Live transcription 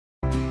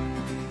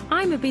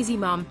I'm a busy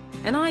mum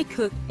and I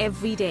cook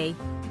every day,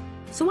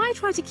 so I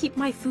try to keep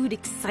my food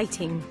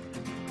exciting.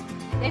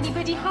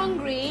 Anybody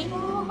hungry?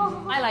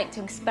 I like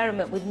to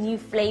experiment with new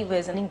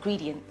flavours and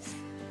ingredients.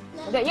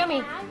 They're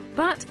yummy.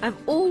 But I've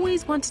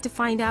always wanted to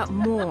find out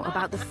more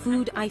about the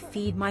food I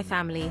feed my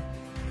family.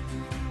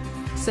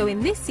 So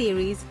in this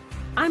series,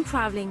 I'm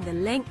travelling the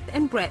length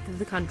and breadth of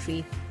the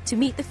country to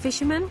meet the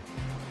fishermen.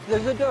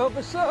 There's a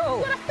double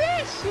soul. You got a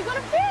fish! You got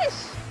a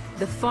fish!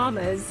 The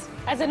farmers.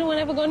 Has anyone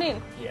ever gone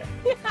in? Yeah.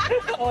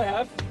 I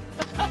have.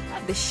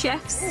 The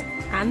chefs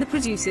and the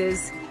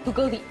producers. Who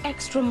go the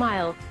extra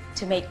mile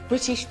to make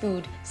British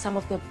food some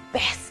of the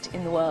best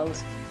in the world.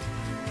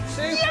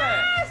 Super!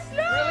 Yes!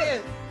 Look!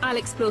 Brilliant! I'll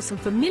explore some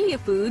familiar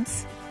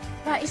foods.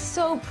 That is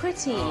so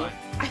pretty.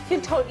 I feel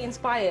totally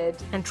inspired.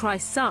 And try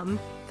some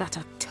that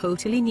are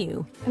totally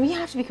new. I mean, you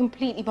have to be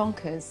completely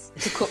bonkers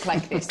to cook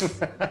like this.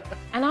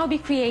 And I'll be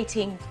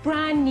creating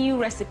brand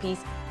new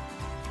recipes.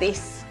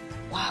 This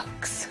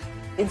works.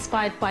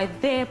 Inspired by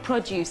their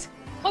produce.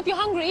 Hope you're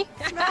hungry.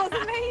 Smells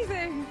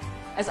amazing.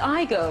 As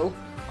I go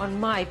on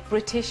my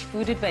British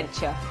food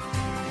adventure.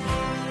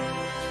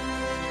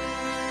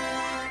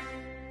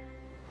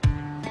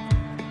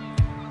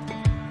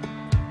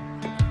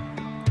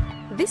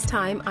 This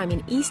time I'm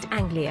in East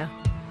Anglia.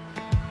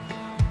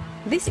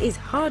 This is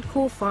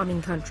hardcore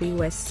farming country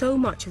where so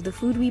much of the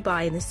food we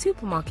buy in the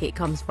supermarket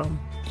comes from.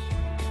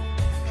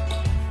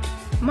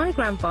 My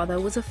grandfather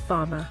was a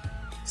farmer,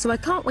 so I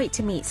can't wait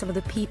to meet some of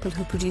the people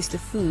who produce the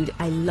food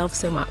I love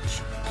so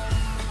much.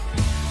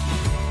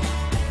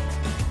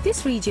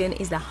 This region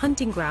is the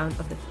hunting ground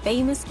of the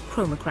famous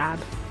chroma crab.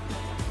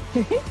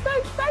 So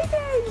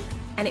exciting!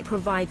 And it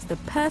provides the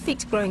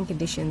perfect growing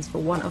conditions for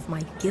one of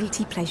my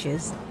guilty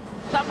pleasures.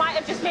 That might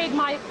have just made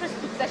my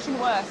Christmas session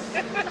worse.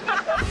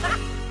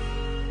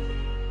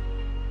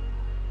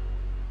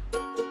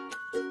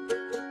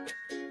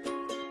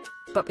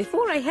 But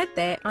before I head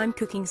there, I'm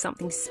cooking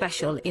something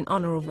special in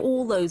honour of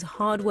all those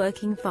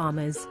hard-working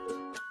farmers.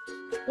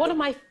 One of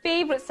my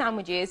favourite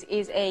sandwiches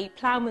is a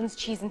ploughman's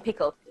cheese and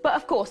pickle. But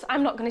of course,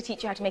 I'm not going to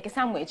teach you how to make a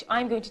sandwich.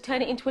 I'm going to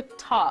turn it into a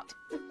tart.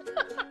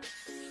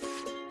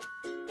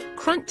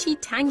 Crunchy,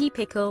 tangy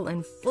pickle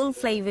and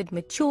full-flavoured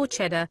mature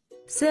cheddar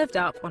served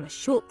up on a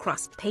short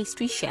crust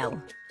pastry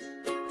shell.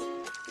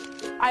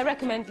 I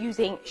recommend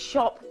using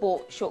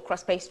shop-bought short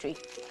crust pastry.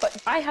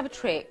 But I have a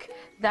trick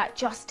that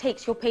just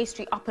takes your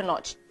pastry up a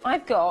notch.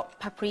 I've got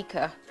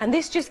paprika, and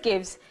this just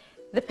gives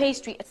the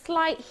pastry a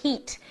slight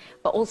heat,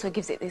 but also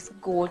gives it this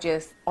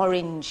gorgeous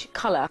orange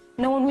colour.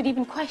 No one would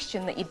even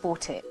question that you'd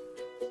bought it.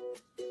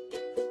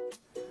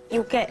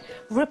 You'll get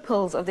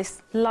ripples of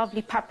this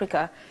lovely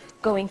paprika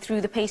going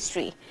through the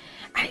pastry,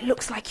 and it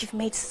looks like you've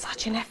made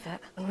such an effort,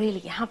 and really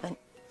you haven't.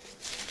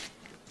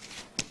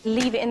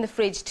 Leave it in the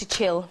fridge to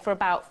chill for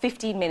about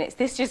 15 minutes.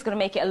 This is just going to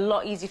make it a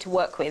lot easier to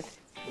work with.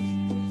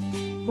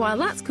 While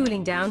that's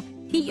cooling down,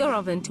 heat your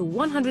oven to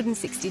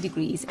 160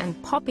 degrees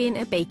and pop in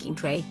a baking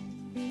tray.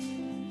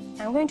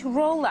 I'm going to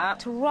roll that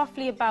to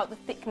roughly about the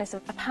thickness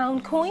of a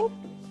pound coin.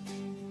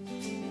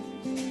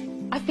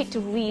 I picked a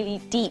really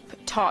deep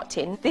tart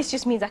tin. This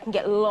just means I can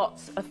get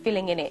lots of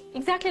filling in it.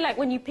 Exactly like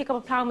when you pick up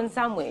a ploughman's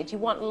sandwich, you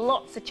want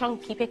lots of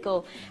chunky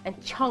pickle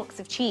and chunks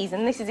of cheese,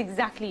 and this is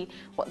exactly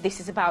what this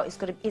is about.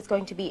 It's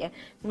going to be a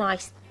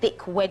nice,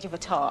 thick wedge of a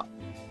tart.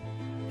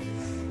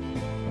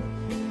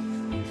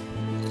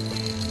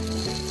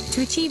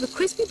 To achieve a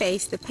crispy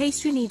base, the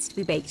pastry needs to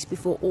be baked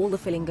before all the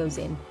filling goes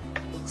in.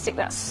 Stick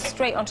that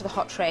straight onto the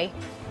hot tray.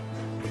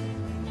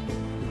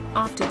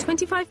 After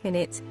 25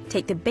 minutes,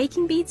 take the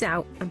baking beads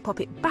out and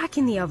pop it back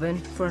in the oven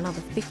for another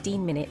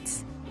 15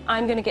 minutes.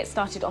 I'm going to get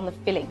started on the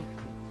filling.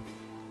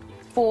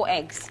 4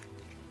 eggs.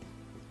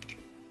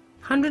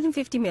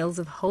 150 ml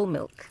of whole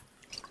milk.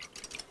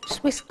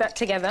 Just whisk that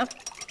together.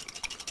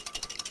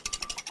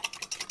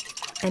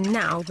 And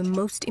now the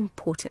most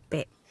important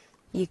bit.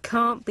 You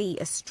can't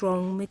beat a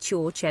strong,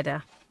 mature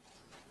cheddar.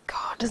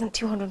 God, doesn't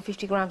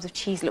 250 grams of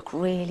cheese look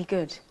really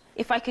good?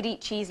 If I could eat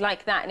cheese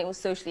like that and it was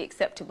socially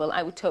acceptable,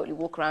 I would totally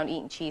walk around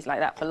eating cheese like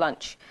that for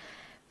lunch.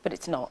 But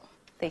it's not,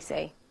 they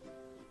say.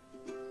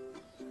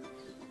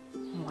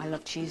 Oh, I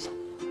love cheese.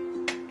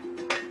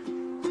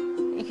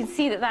 You can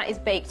see that that is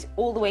baked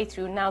all the way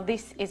through. Now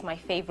this is my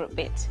favourite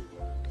bit.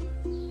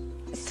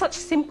 It's such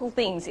simple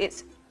things.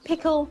 It's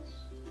pickle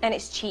and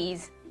it's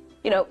cheese.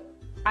 You know,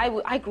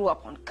 I grew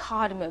up on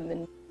cardamom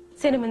and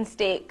cinnamon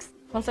sticks,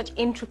 on such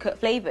intricate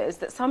flavours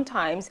that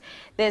sometimes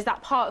there's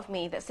that part of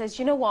me that says,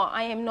 you know what,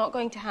 I am not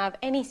going to have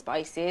any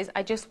spices,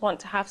 I just want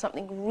to have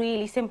something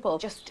really simple,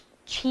 just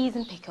cheese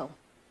and pickle.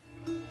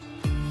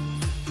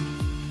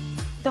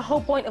 The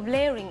whole point of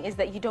layering is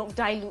that you don't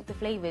dilute the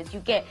flavours, you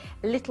get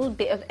a little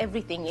bit of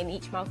everything in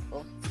each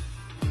mouthful.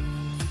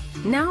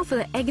 Now for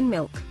the egg and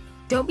milk.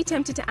 Don't be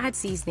tempted to add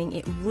seasoning,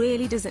 it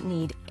really doesn't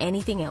need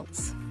anything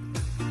else.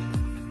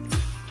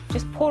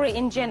 Just pour it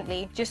in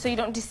gently, just so you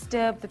don't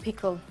disturb the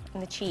pickle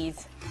and the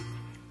cheese.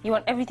 You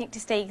want everything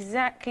to stay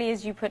exactly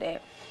as you put it.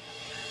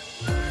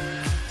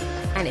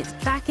 And it's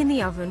back in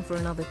the oven for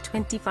another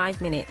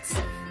 25 minutes.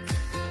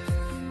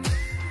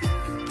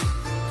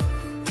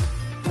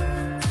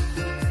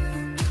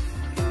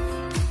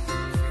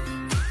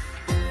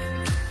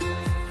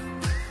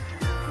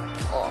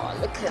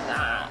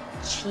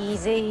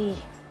 cheesy.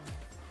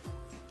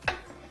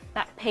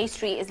 That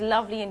pastry is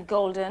lovely and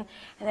golden,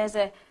 and there's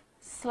a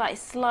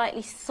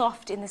slightly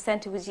soft in the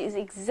center, which is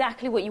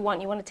exactly what you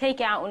want. You want to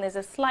take it out when there's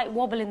a slight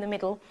wobble in the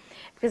middle,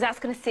 because that's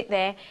going to sit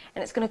there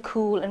and it's going to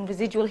cool, and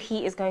residual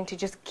heat is going to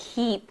just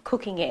keep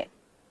cooking it.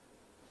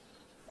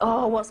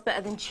 Oh, what's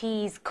better than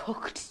cheese?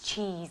 Cooked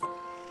cheese.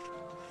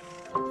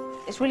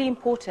 It's really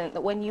important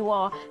that when you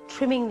are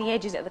trimming the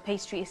edges that the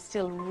pastry is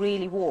still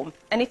really warm.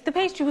 And if the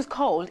pastry was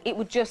cold, it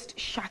would just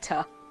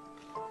shatter.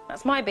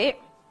 That's my bit.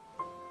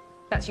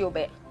 That's your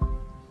bit.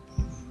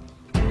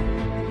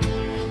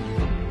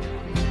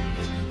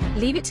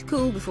 Leave it to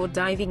cool before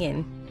diving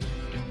in.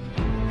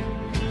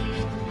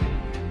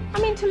 I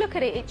mean, to look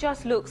at it, it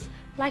just looks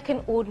like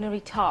an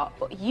ordinary tart,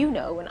 but you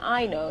know and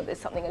I know there's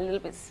something a little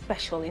bit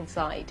special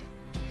inside.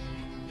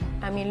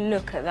 I mean,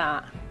 look at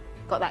that.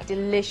 Got that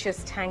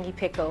delicious tangy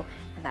pickle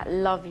and that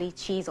lovely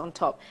cheese on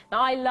top.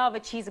 Now, I love a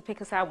cheese and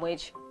pickle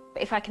sandwich,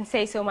 but if I can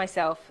say so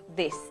myself,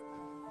 this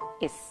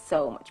is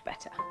so much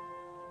better.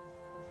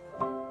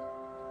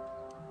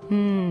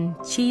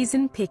 Cheese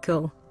and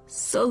pickle.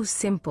 So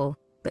simple,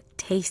 but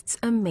tastes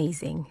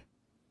amazing.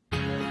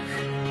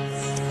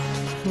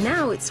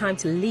 Now it's time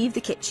to leave the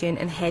kitchen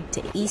and head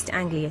to East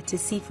Anglia to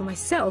see for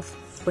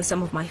myself where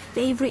some of my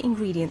favourite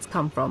ingredients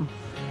come from.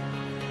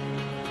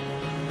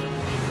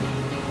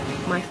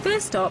 My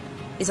first stop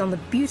is on the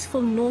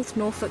beautiful North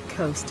Norfolk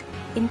coast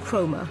in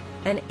Cromer,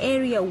 an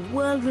area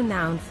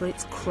world-renowned for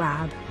its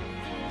crab.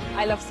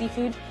 I love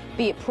seafood,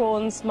 be it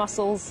prawns,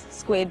 mussels,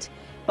 squid,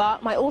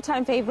 but my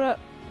all-time favourite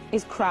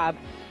is crab.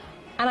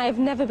 And I've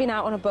never been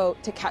out on a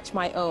boat to catch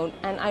my own,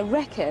 and I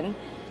reckon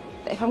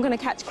that if I'm going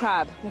to catch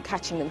crab, I'm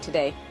catching them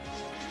today.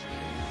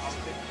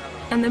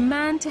 And the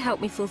man to help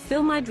me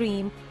fulfil my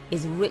dream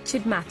is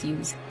Richard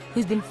Matthews,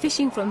 who's been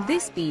fishing from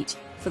this beach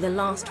for the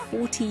last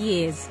 40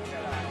 years.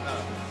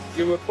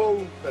 You were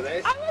born for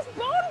this. I was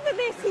born for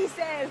this, he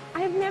says.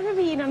 I have never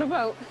been on a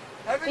boat.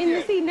 In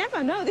the sea,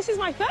 never, no. This is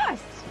my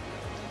first.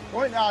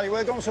 Right, Nadiya,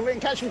 we're going so we can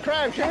catch some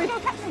crab, shall we? We're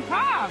going to catch some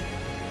crab.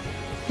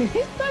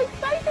 It's so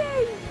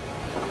exciting.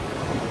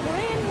 We're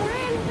in,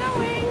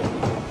 going.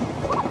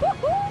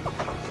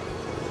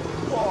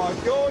 What a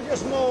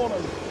gorgeous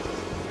morning.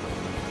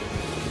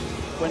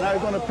 We're now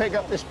going to pick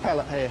up this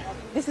pellet here.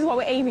 This is what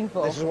we're aiming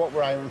for. This is what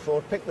we're aiming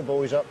for. Pick the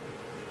buoys up.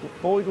 The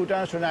buoy go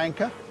down to an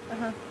anchor,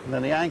 and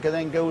then the anchor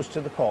then goes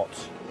to the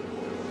pots.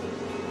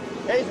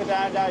 Here's the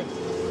down, Dave.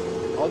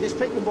 I'll just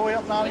pick the buoy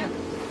up, Nadiya.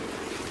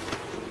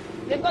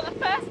 They've got the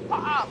first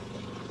pot up,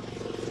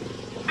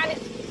 and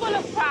it's full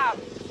of crab.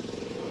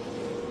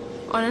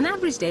 On an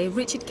average day,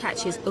 Richard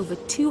catches over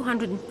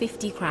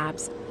 250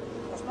 crabs.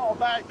 That's not a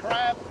bad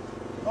crab.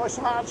 Nice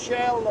hard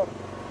shell, look.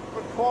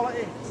 Good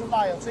quality. It's a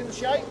male. See the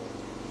shape?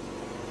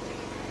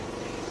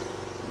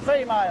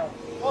 Female.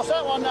 What's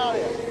that one,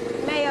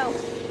 Nadiya? Male.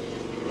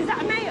 Is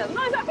that a male?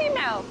 No, is that a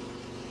female?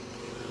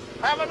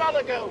 Have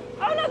another go.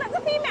 Oh, no, that's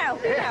a female.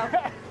 Female.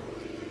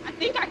 I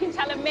think I can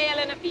tell a male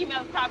and a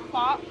female crab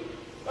apart.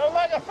 Don't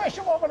make a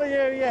fisherwoman of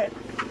you yet.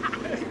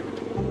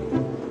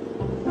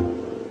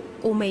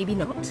 Or maybe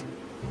not.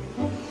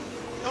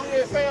 Don't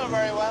you feel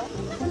very well?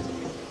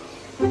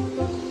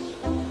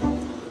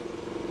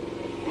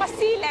 My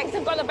sea legs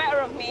have got the better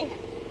of me.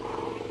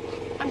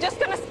 I'm just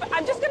gonna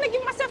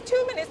give myself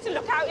 2 minutes to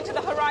look out into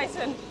the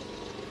horizon.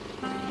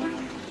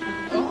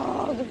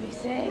 Oh, goodness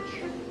sake.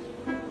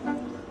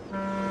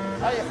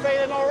 Are you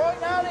feeling all right,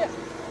 Nadiya?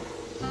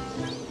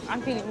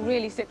 I'm feeling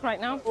really sick right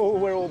now. Oh,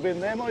 we've all been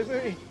there, my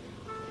beauty.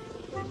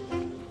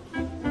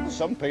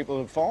 Some people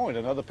are fine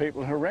and other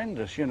people are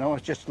horrendous, you know.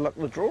 It's just luck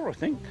of the draw, I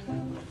think.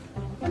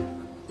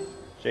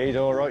 She's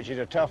all right, she's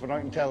a tough one, I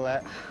can tell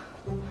that.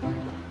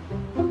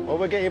 Well,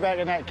 we'll get you back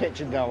in that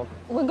kitchen, darling.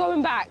 We're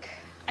going back.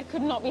 I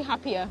could not be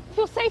happier. I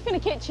feel safe in the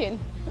kitchen.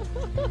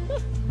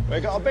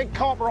 We've got a big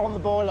copper on the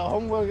boiler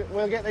hung.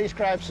 We'll get these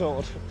crabs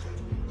sorted.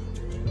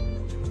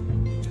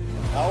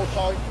 Hold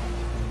tight.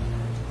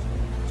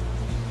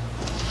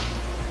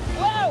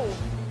 Whoa!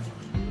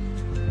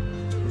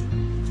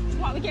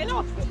 What, are we getting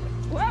off?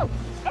 Whoa!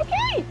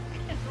 Okay!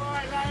 All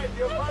right, now,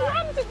 you're That's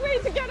back. 1 degree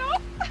to get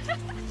off.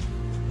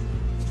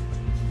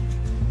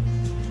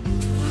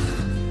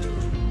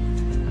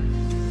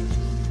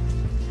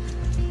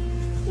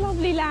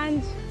 Lovely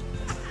land.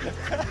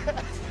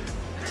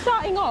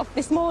 Starting off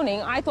this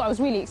morning, I thought I was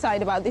really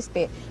excited about this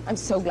bit. I'm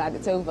so glad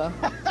it's over.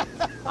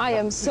 I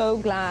am so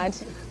glad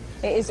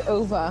it is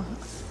over.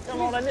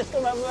 Come on, then, let's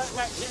go back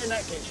in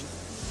that kitchen.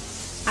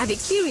 I've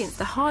experienced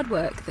the hard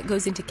work that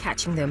goes into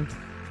catching them,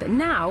 but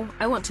now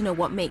I want to know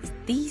what makes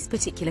these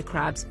particular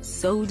crabs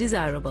so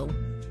desirable.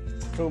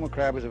 Cromer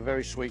crab is a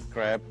very sweet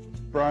crab.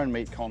 Brown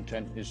meat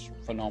content is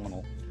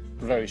phenomenal.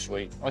 Very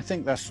sweet. I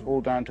think that's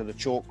all down to the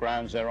chalk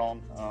grounds they're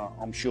on.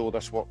 I'm sure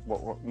that's what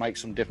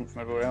makes them different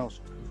from everywhere else.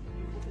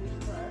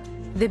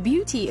 The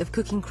beauty of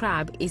cooking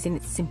crab is in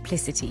its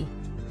simplicity.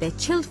 They're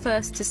chilled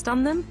first to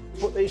stun them,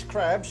 Put these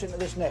crabs into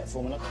this net for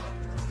a minute.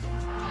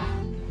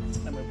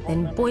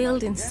 then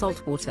boiled in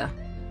salt water.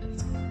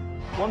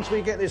 Once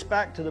we get this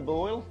back to the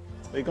boil,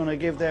 we're going to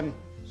give them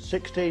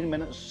 16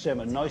 minutes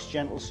simmer, nice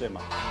gentle simmer.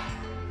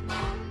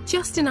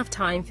 Just enough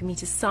time for me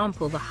to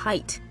sample the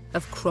height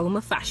of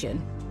chroma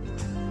fashion.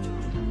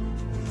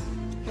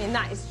 I mean,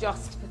 that is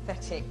just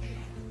pathetic.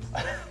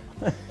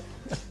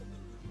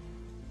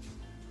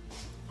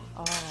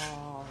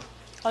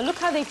 Oh, look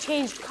how they've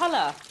changed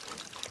colour.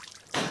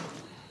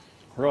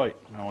 Right,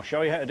 now I'll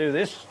show you how to do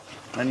this,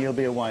 and you'll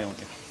be away, won't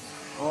you?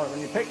 All right, when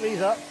you pick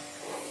these up,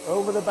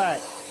 over the back.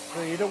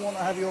 So you don't want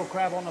to have your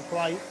crab on a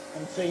plate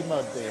and see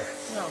mud, do you?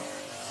 No.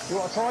 You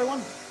want to try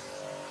one?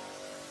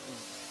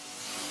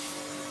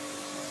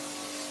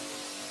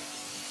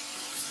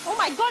 Oh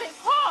my God, it's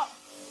hot!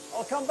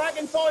 I'll come back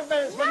in 5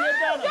 minutes when you're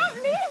done. Don't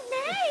leave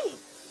me!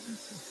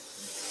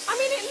 I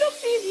mean, it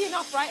looks easy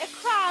enough, right? A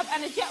crab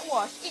and a jet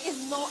wash. It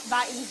is not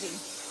that easy.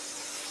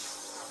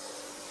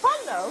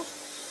 Fun though.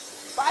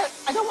 But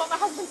I don't want my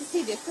husband to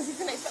see this because he's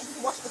going to expect me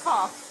to wash the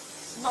car.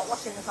 I'm not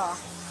washing the car. I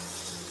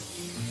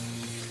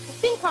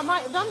think I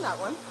might have done that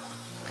one.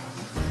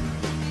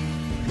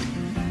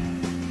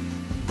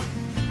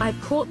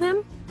 I've caught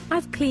them,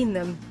 I've cleaned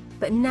them,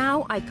 but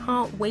now I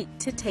can't wait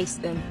to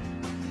taste them.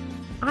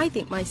 I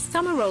think my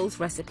summer rolls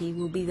recipe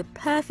will be the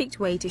perfect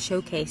way to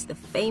showcase the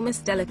famous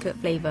delicate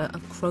flavour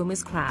of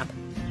Cromer's crab.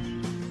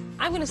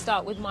 I'm going to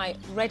start with my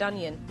red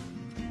onion.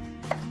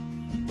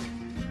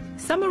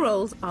 Summer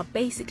rolls are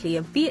basically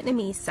a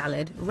Vietnamese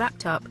salad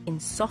wrapped up in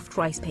soft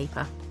rice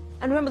paper.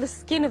 And remember, the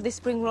skin of this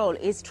spring roll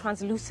is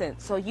translucent,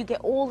 so you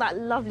get all that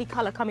lovely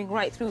colour coming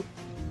right through.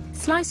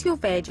 Slice your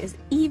veg as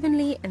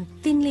evenly and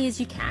thinly as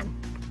you can.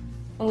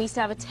 And we used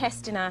to have a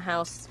test in our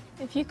house.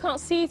 If you can't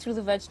see through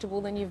the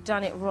vegetable, then you've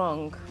done it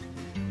wrong.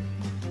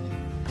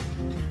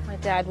 My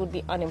dad would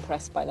be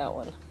unimpressed by that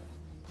one.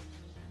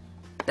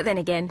 But then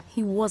again,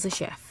 he was a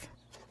chef.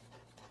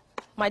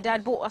 My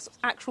dad bought us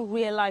actual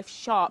real-life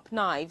sharp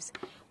knives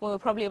when we were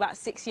probably about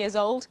 6 years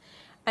old,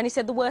 and he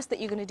said the worst that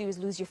you're going to do is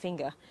lose your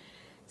finger.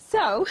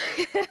 So,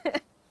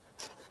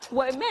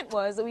 what it meant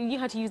was that we knew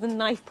how to use the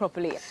knife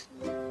properly.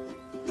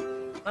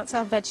 That's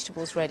our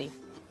vegetables ready.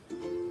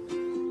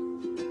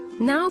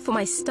 Now for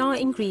my star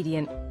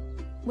ingredient.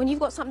 When you've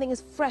got something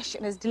as fresh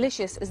and as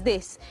delicious as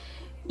this,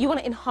 you want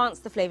to enhance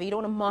the flavour, you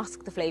don't want to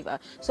mask the flavour.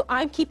 So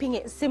I'm keeping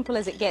it as simple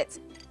as it gets.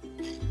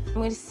 I'm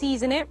going to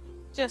season it,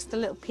 just a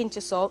little pinch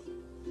of salt.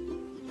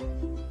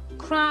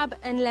 Crab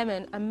and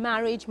lemon, a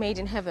marriage made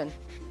in heaven.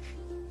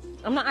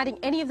 I'm not adding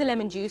any of the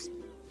lemon juice.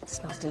 It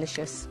smells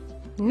delicious.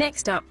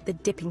 Next up, the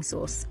dipping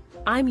sauce.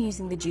 I'm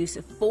using the juice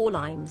of 4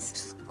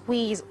 limes.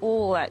 Squeeze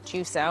all that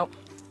juice out.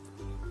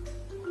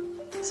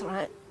 It's all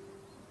right.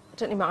 I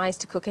don't need my eyes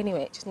to cook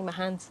anyway, just need my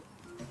hands.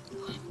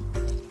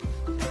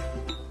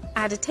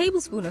 Add a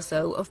tablespoon or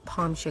so of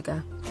palm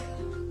sugar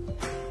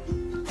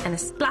and a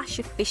splash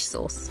of fish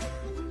sauce.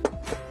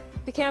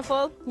 Be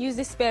careful, use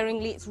this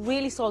sparingly. It's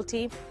really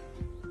salty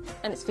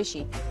and it's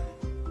fishy.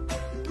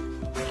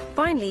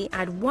 Finally,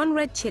 add 1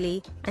 red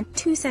chilli and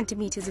 2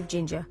 centimetres of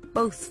ginger,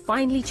 both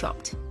finely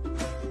chopped.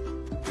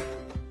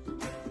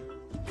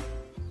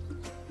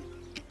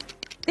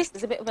 This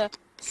is a bit of a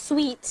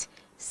sweet,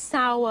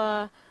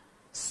 sour,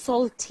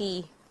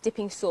 salty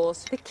dipping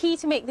sauce. The key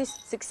to make this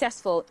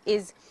successful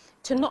is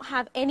to not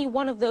have any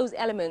one of those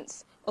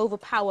elements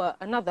overpower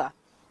another.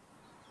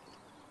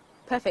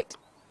 Perfect.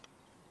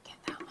 Get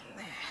that one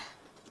there.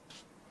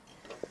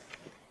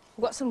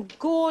 We've got some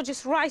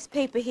gorgeous rice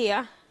paper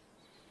here.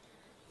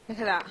 Look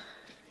at that.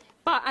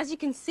 But as you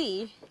can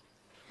see,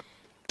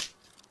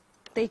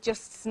 they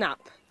just snap.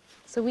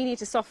 So we need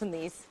to soften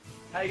these.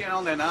 How you getting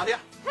on there, Nadia?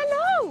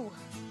 Hello!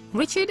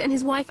 Richard and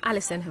his wife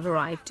Alison have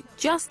arrived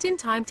just in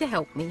time to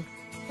help me.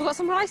 We've got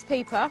some rice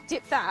paper.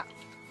 Dip that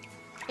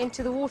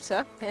into the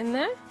water in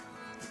there.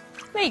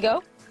 There you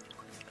go.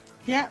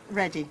 Yeah,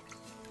 ready.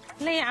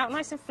 Lay it out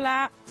nice and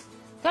flat.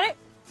 Got it?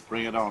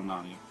 Bring it on,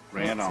 Nadia.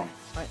 Bring it on.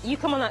 Right, you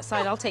come on that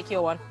side, I'll take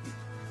your one.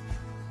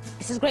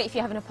 This is great if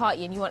you're having a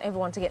party and you want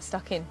everyone to get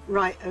stuck in.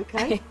 Right,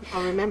 okay.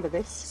 I'll remember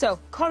this. So,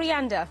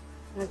 coriander.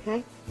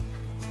 Okay.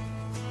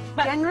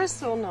 But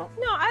Generous or not?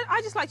 no,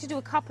 I just like to do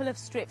a couple of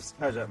strips.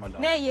 How's that, my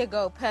darling? There you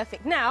go,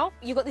 perfect. Now,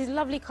 you've got these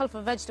lovely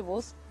colourful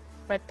vegetables.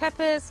 Red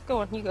peppers, go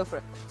on, you go for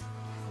it.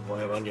 I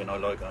have onion, I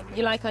like onion.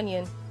 You like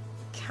onion.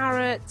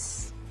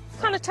 Carrots.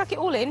 Kind of tuck it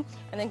all in,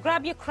 and then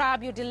grab your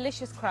crab, your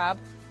delicious crab.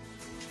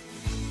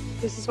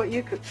 This is what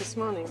you cooked this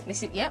morning.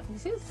 This is, yep,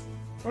 this is.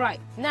 Right,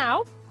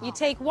 now, you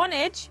take one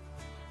edge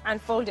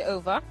and fold it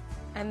over,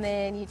 and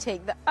then you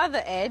take the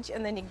other edge,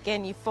 and then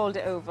again you fold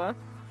it over,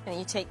 and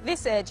you take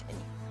this edge, and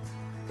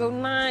you go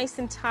nice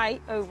and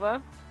tight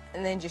over,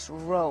 and then just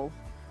roll.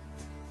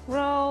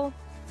 Roll,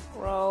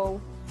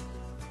 roll,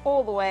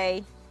 all the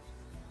way.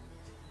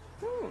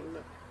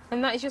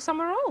 And that is your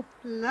summer roll.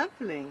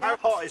 Lovely. How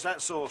hot is that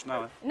sauce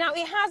now? Now,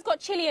 it has got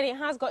chilli and it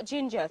has got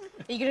ginger.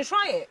 Are you going to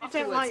try it I afterwards?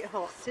 don't like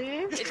hot, do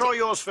you? Just try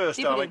yours first,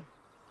 Dip it darling. in.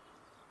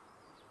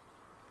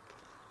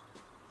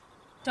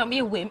 Don't be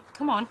a wimp.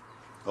 Come on.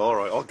 All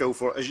right, I'll go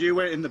for it. As you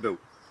went in the boot.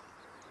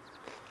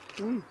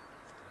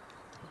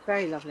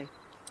 Very lovely.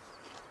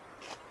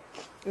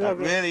 That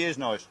Lovely. really is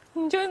nice.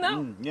 You enjoying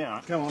that?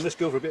 Yeah, come on, let's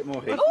go for a bit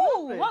more heat.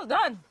 Oh, well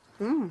done.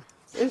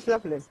 It's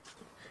lovely.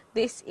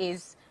 This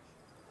is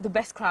the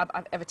best crab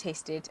I've ever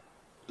tasted.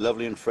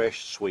 Lovely and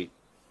fresh, sweet.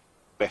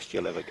 Best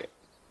you'll ever get.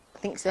 I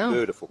think so.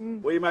 Beautiful.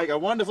 We make a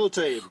wonderful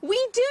team.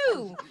 We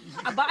do!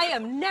 But I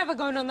am never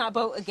going on that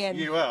boat again.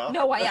 You are?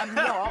 No, I am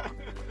not.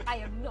 I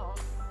am not.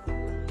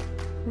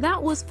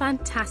 That was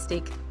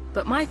fantastic,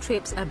 but my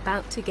trip's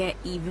about to get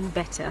even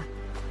better.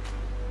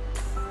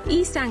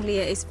 East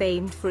Anglia is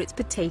famed for its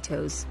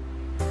potatoes.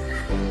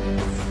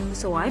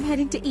 So I'm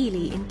heading to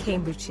Ely in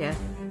Cambridgeshire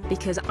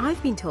because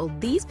I've been told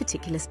these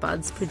particular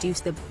spuds produce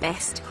the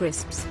best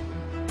crisps.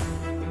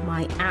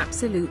 My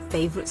absolute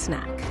favourite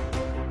snack.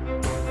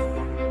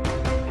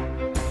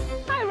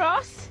 Hi,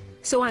 Ross.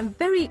 So I'm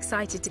very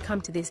excited to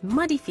come to this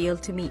muddy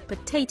field to meet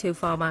potato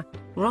farmer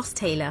Ross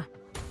Taylor.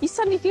 You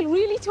suddenly feel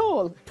really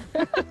tall.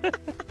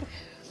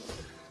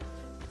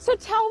 So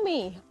tell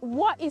me,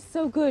 what is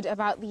so good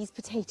about these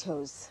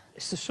potatoes?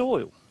 It's the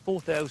soil.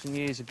 4,000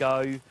 years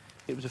ago,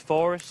 it was a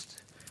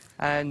forest,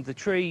 and the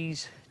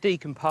trees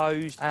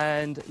decomposed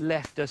and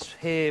left us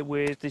here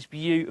with this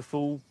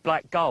beautiful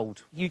black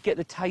gold. You get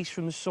the taste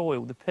from the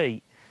soil, the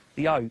peat,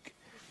 the oak.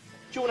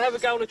 Do you want to have a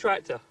go on a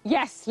tractor?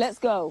 Yes, let's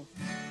go.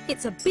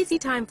 It's a busy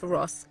time for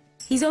Ross.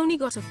 He's only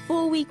got a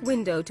 4-week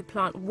window to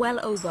plant well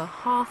over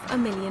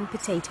 500,000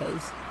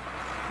 potatoes.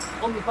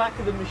 On the back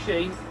of the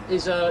machine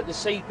is the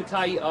seed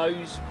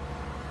potatoes,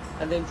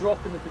 and then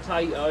dropping the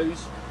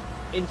potatoes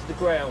into the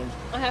ground.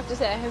 I have to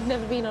say, I have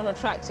never been on a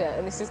tractor,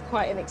 and this is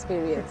quite an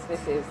experience,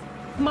 this is.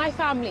 My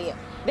family,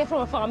 they're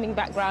from a farming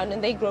background,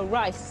 and they grow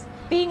rice.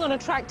 Being on a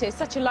tractor is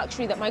such a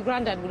luxury that my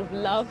granddad would have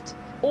loved.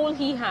 All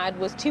he had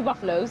was 2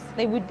 buffaloes.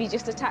 They would be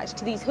just attached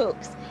to these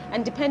hooks,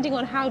 and depending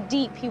on how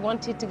deep he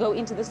wanted to go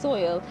into the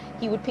soil,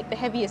 he would pick the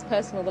heaviest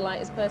person or the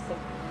lightest person.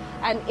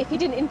 And if he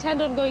didn't intend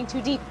on going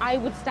too deep, I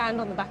would stand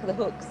on the back of the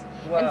hooks.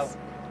 Wow.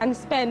 And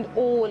spend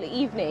all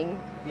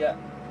evening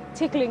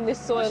tickling this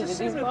soil with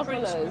these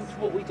buffaloes. To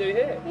what we do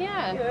here.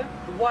 Yeah.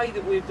 The way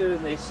that we're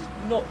doing this has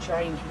not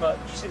changed much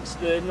since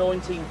the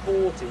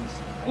 1940s.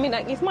 I mean,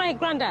 like, if my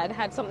granddad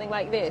had something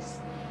like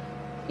this,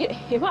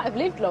 he might have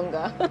lived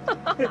longer.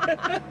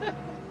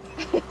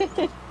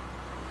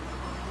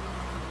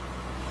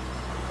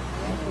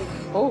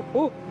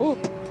 Oh.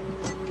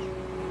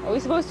 Are we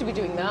supposed to be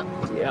doing that?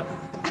 Yeah.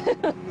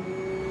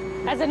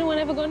 Has anyone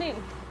ever gone in?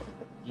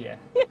 Yeah.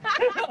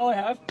 I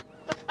have.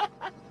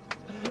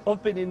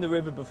 I've been in the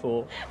river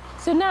before.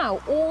 So now,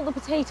 all the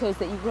potatoes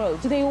that you grow,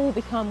 do they all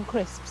become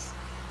crisps?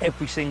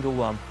 Every single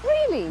one.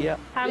 Really? Yeah.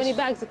 How many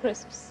bags of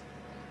crisps?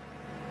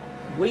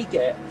 We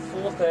get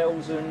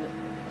 4,000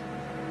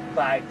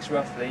 bags,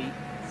 roughly,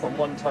 from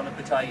 1 tonne of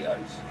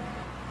potatoes.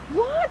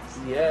 What?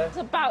 Yeah. It's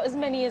about as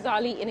many as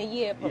I'll eat in a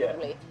year,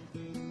 probably.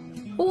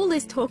 All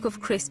this talk of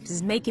crisps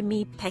is making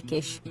me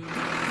peckish.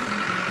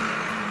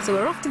 So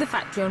we're off to the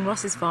factory on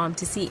Ross's farm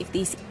to see if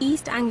these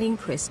East Anglian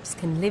crisps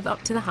can live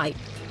up to the hype.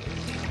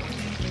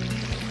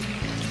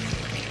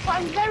 But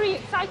I'm very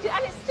excited,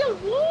 and it's still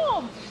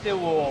warm. Still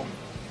warm.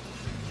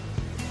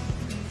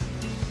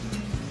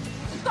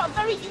 It's got a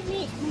very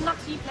unique,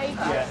 nutty flavour.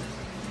 Yeah.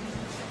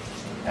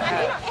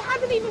 And you know, it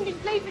hasn't even been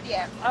flavoured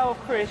yet. Our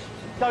crisps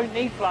don't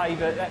need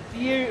flavour. They're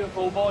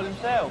beautiful by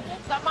themselves.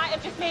 That might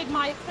have just made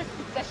my crisp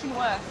obsession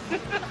worse.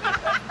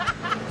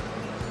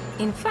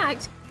 In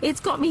fact,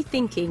 it's got me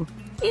thinking,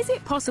 is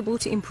it possible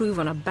to improve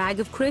on a bag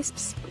of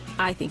crisps?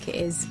 I think it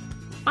is.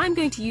 I'm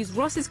going to use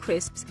Ross's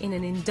crisps in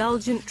an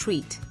indulgent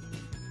treat.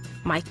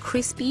 My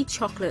crispy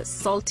chocolate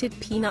salted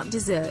peanut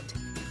dessert.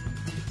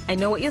 I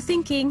know what you're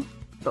thinking,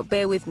 but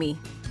bear with me.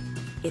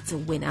 It's a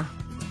winner.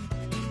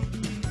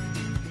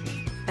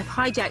 I've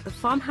hijacked the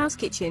farmhouse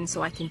kitchen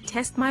so I can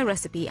test my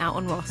recipe out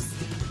on Ross.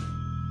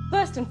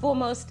 First and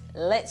foremost,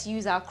 let's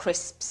use our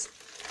crisps.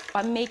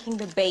 I'm making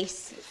the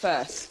base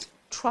first.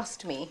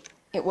 Trust me,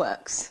 it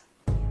works.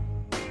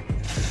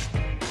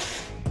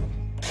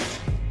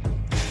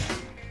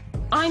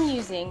 I'm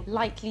using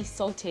lightly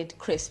salted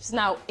crisps.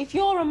 Now, if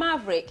you're a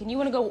maverick and you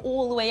want to go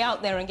all the way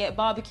out there and get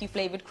barbecue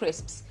flavoured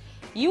crisps,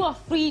 you are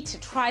free to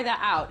try that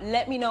out.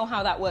 Let me know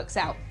how that works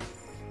out.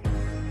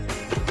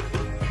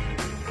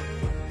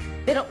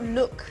 They don't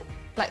look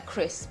like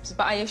crisps,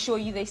 but I assure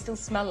you they still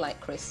smell like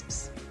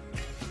crisps.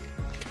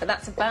 But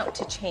that's about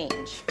to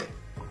change.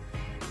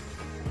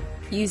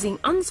 Using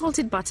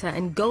unsalted butter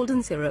and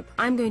golden syrup,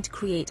 I'm going to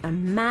create a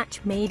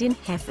match made in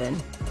heaven.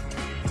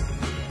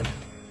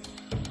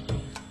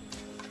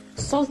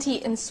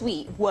 Salty and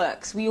sweet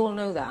works, we all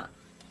know that.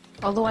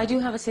 Although I do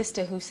have a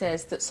sister who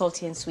says that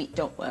salty and sweet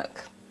don't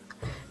work.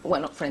 But we're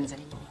not friends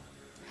anymore.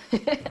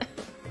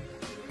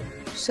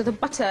 So the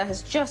butter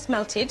has just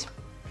melted,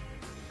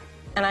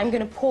 and I'm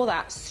going to pour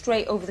that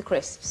straight over the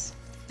crisps.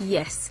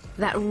 Yes,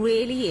 that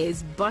really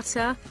is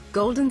butter,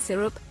 golden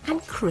syrup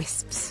and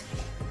crisps.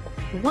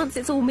 Once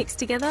it's all mixed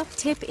together,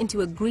 tip into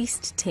a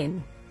greased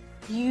tin.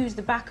 Use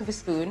the back of a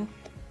spoon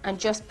and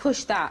just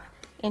push that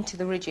into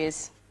the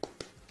ridges.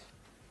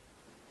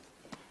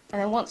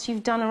 And then once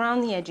you've done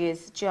around the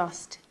edges,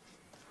 just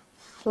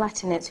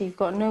flatten it so you've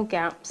got no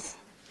gaps.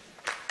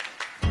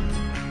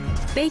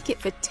 Bake it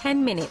for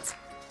 10 minutes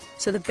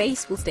so the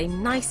base will stay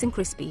nice and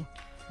crispy.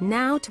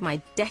 Now to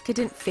my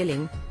decadent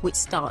filling, which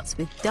starts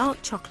with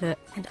dark chocolate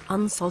and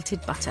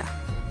unsalted butter.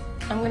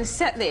 I'm going to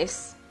set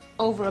this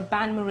over a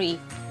bain-marie.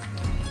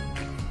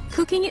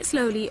 Cooking it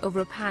slowly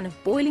over a pan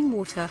of boiling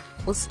water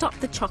will stop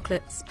the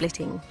chocolate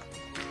splitting.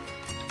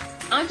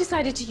 I've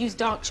decided to use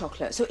dark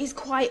chocolate, so it's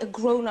quite a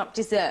grown-up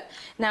dessert.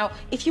 Now,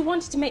 if you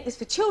wanted to make this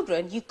for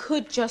children, you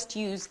could just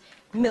use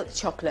milk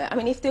chocolate. I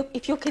mean,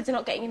 if your kids are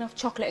not getting enough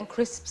chocolate and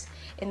crisps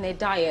in their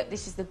diet,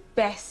 this is the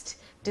best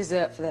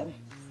dessert for them.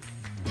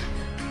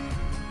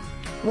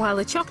 While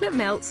the chocolate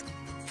melts,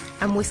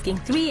 I'm whisking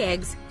 3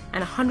 eggs and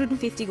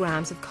 150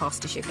 grams of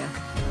caster sugar.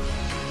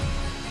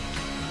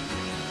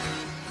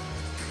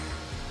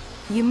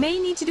 You may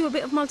need to do a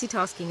bit of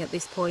multitasking at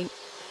this point.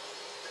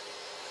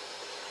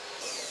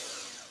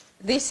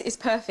 This is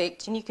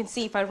perfect, and you can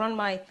see if I run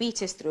my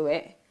beaters through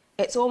it,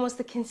 it's almost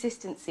the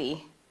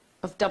consistency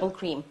of double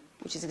cream,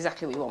 which is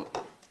exactly what you want.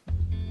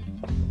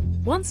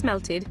 Once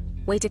melted,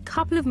 wait a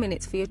couple of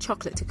minutes for your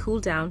chocolate to cool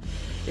down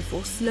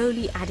before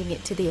slowly adding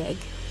it to the egg.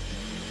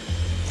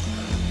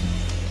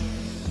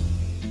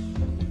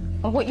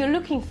 And what you're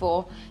looking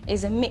for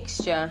is a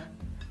mixture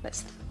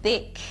that's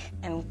thick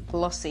and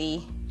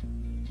glossy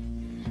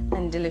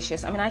and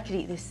delicious. I mean, I could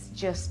eat this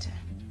just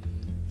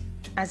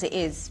as it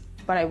is,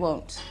 but I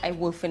won't. I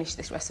will finish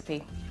this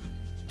recipe.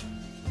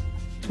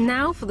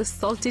 Now for the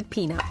salted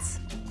peanuts.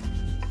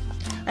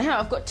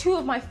 I've got 2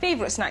 of my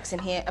favourite snacks in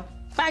here, a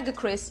bag of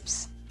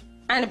crisps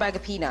and a bag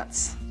of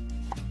peanuts.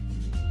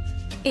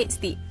 It's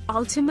the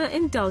ultimate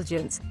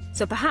indulgence,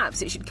 so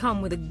perhaps it should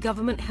come with a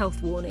government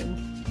health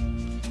warning.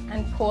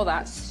 And pour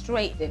that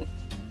straight in.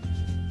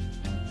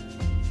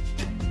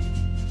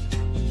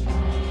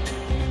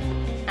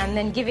 And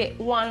then give it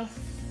one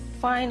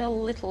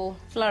final little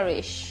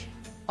flourish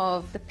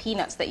of the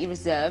peanuts that you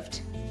reserved.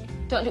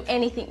 Don't do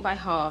anything by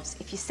halves.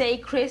 If you say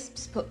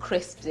crisps, put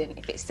crisps in.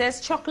 If it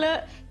says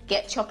chocolate,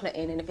 get chocolate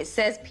in. And if it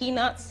says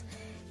peanuts,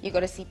 you've got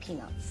to see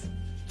peanuts.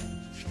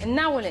 And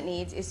now all it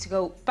needs is to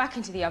go back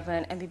into the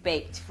oven and be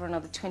baked for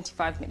another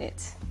 25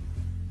 minutes.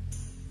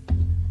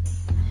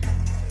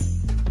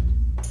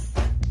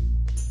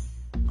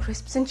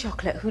 Crisps and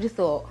chocolate, who'd have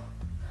thought?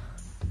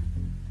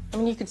 I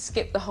mean, you could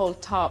skip the whole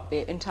tart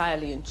bit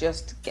entirely and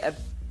just get a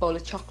bowl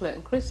of chocolate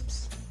and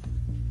crisps.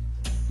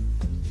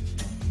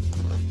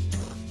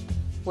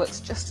 Works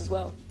just as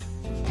well.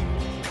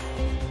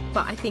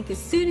 But I think as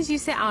soon as you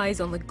set eyes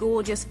on the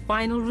gorgeous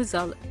final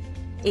result,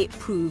 it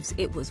proves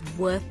it was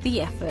worth the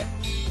effort.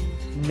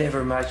 Never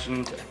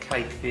imagined a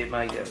cake being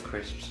made out of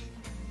crisps.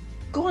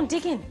 Go on,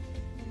 dig in.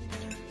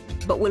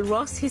 But will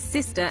Ross, his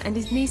sister and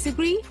his niece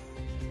agree?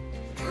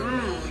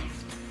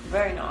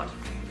 Very nice.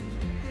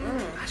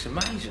 That's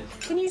amazing.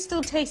 Can you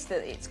still taste that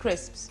it's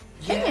crisps?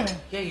 Yeah,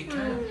 you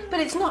can. But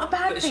it's not a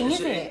bad thing,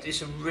 is it? it?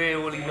 It's a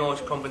really nice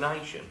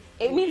combination.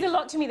 It means a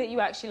lot to me that you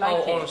actually like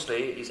it. Oh,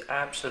 honestly, it is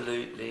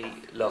absolutely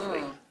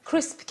lovely.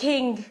 Crisp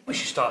King. We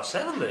should start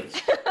selling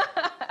these.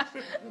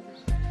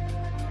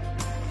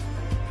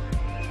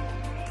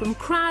 From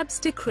crabs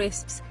to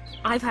crisps,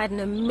 I've had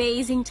an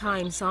amazing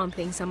time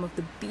sampling some of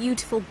the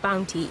beautiful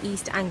bounty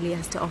East Anglia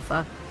has to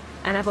offer,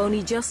 and I've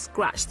only just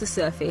scratched the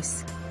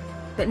surface.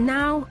 But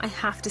now I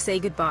have to say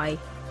goodbye.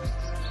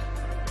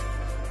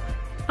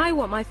 I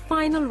want my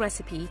final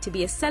recipe to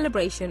be a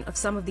celebration of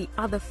some of the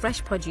other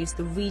fresh produce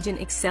the region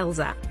excels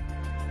at.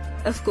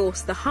 Of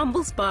course, the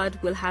humble spud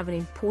will have an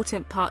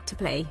important part to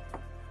play.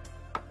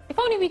 If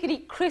only we could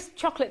eat crisp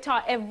chocolate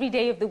tart every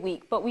day of the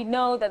week, but we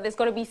know that there's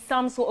got to be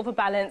some sort of a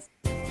balance.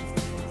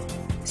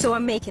 So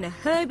I'm making a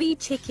herby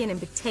chicken and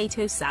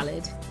potato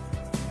salad.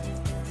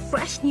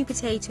 Fresh new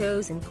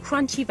potatoes and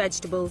crunchy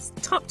vegetables,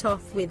 topped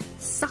off with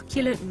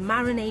succulent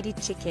marinated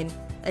chicken,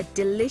 a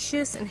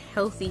delicious and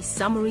healthy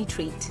summery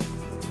treat.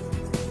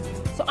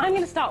 So I'm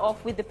going to start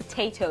off with the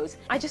potatoes.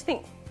 I just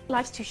think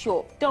life's too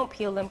short. Don't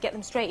peel them, get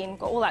them straight in,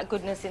 got all that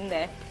goodness in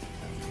there.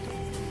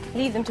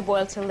 Leave them to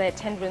boil till they're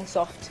tender and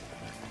soft.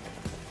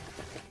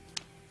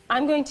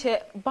 I'm going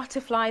to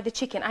butterfly the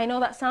chicken. I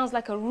know that sounds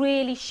like a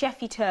really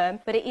chefy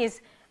term, but it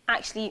is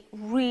actually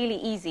really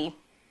easy.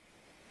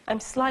 I'm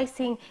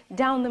slicing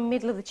down the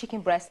middle of the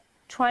chicken breast.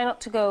 Try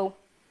not to go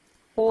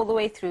all the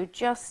way through,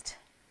 just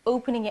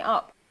opening it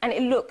up. And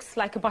it looks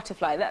like a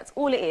butterfly, that's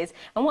all it is.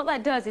 And what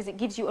that does is it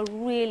gives you a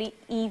really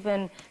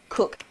even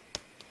cook.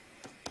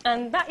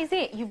 And that is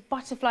it, you've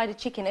butterflied a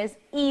chicken, as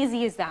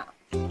easy as that.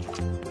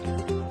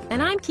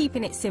 And I'm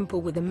keeping it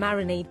simple with the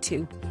marinade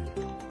too.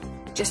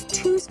 Just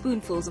 2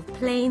 spoonfuls of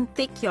plain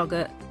thick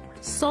yogurt,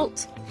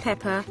 salt,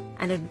 pepper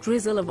and a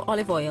drizzle of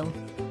olive oil.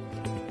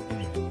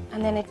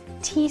 And then a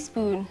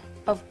teaspoon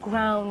of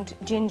ground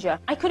ginger.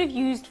 I could have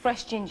used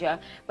fresh ginger,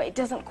 but it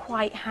doesn't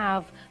quite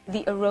have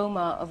the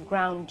aroma of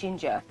ground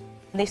ginger.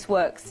 This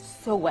works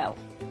so well.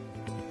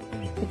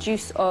 The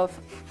juice of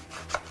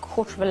a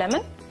quarter of a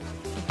lemon.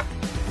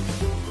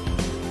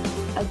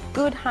 A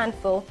good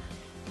handful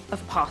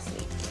of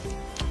parsley.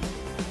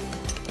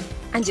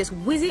 And just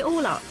whiz it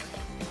all up.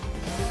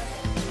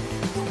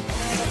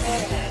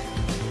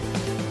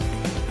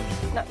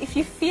 Now, if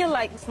you feel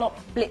like it's not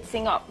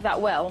blitzing up that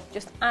well,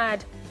 just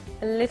add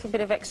a little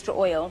bit of extra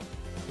oil.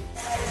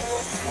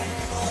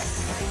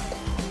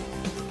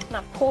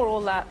 Now pour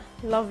all that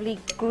lovely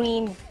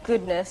green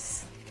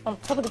goodness on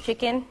top of the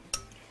chicken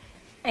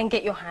and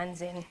get your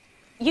hands in.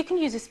 You can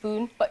use a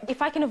spoon, but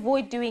if I can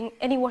avoid doing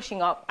any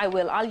washing up, I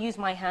will. I'll use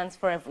my hands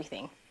for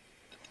everything.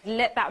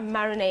 Let that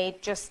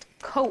marinade just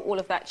coat all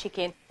of that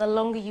chicken. The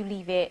longer you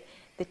leave it,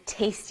 the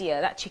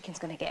tastier that chicken's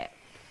gonna get.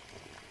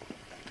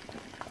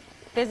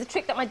 There's a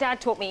trick that my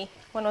dad taught me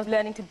when I was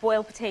learning to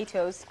boil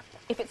potatoes.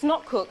 If it's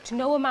not cooked,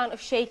 no amount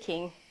of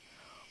shaking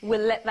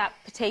will let that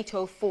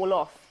potato fall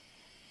off.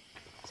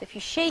 So if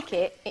you shake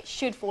it, it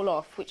should fall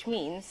off, which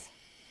means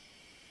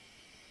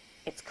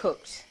it's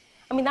cooked.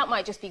 I mean, that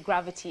might just be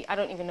gravity. I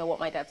don't even know what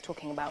my dad's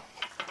talking about.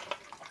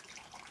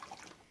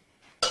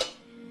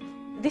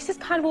 This is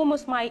kind of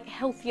almost my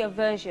healthier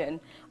version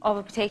of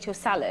a potato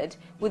salad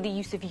with the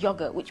use of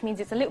yogurt, which means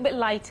it's a little bit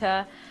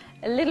lighter,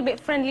 a little bit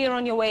friendlier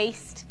on your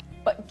waist,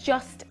 but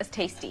just as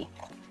tasty.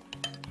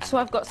 So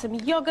I've got some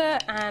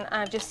yogurt and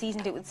I've just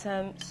seasoned it with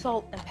some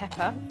salt and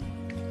pepper.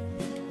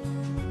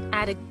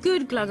 Add a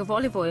good glug of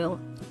olive oil,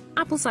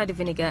 apple cider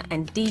vinegar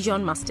and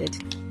Dijon mustard.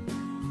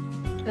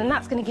 And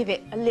that's going to give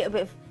it a little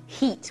bit of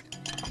heat.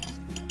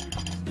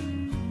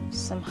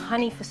 Some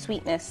honey for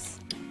sweetness.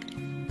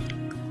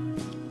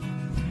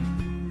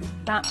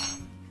 That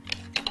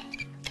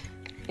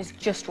is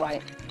just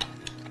right.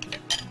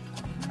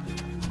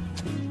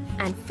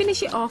 And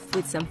finish it off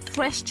with some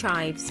fresh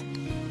chives.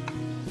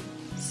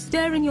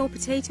 Stir in your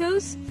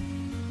potatoes.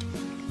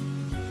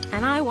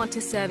 And I want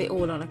to serve it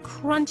all on a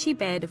crunchy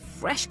bed of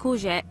fresh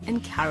courgette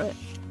and carrot.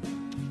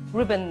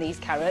 Ribbon these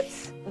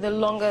carrots. The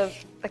longer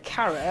the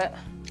carrot,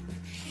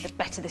 the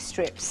better the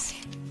strips.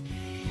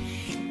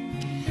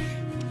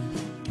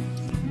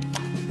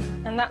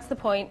 And that's the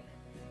point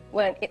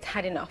when it's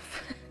had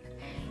enough.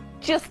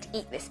 Just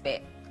eat this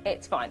bit,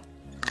 it's fine.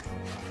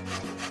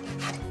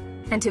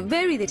 And to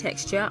vary the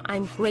texture,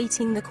 I'm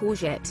grating the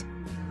courgette.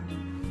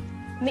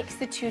 Mix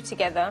the two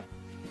together.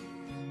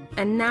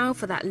 And now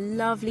for that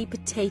lovely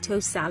potato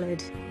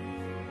salad.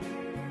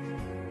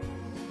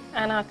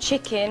 And our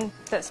chicken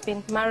that's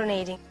been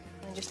marinating.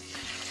 And just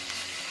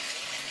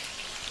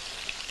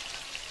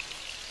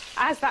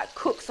as that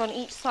cooks on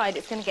each side,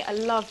 it's going to get a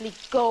lovely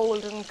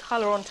golden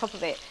colour on top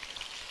of it.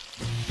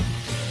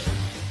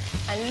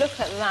 And look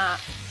at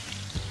that.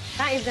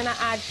 That is going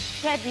to add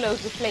shed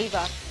loads of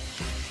flavour.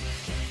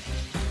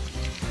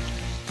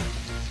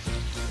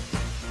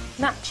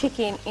 That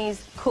chicken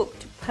is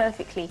cooked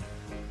perfectly.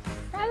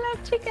 I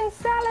love chicken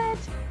salad.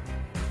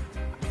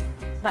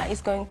 That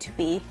is going to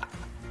be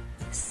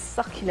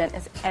succulent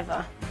as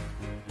ever.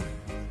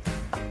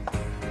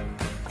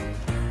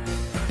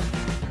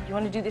 You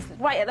want to do this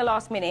right at the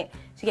last minute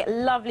to get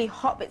lovely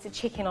hot bits of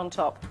chicken on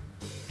top.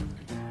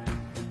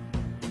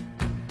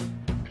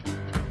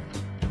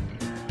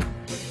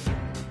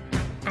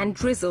 And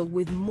drizzle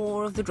with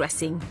more of the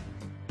dressing.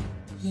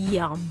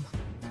 Yum.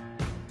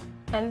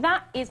 And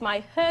that is my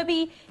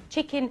herby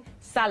chicken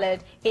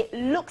salad. It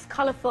looks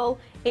colourful,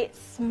 it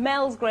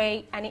smells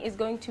great, and it is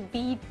going to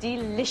be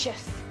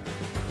delicious.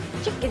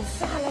 Chicken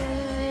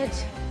salad.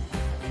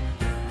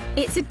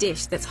 It's a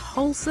dish that's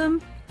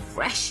wholesome,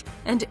 fresh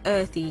and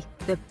earthy,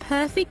 the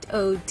perfect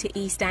ode to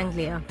East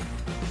Anglia.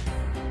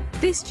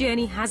 This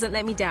journey hasn't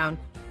let me down,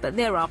 but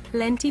there are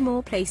plenty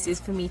more places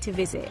for me to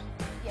visit.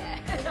 Yeah.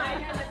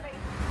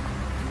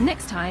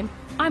 Next time,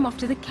 I'm off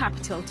to the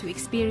capital to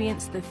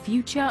experience the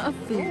future of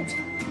food.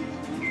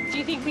 Do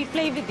you think we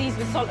flavoured these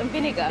with salt and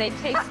vinegar? They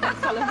taste like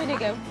salt and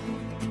vinegar.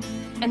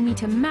 And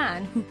meet a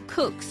man who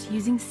cooks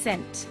using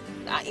scent.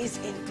 That is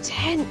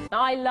intense.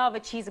 I love a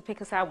cheese and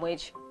pickle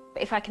sandwich,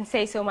 but if I can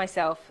say so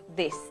myself,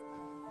 this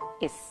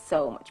is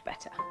so much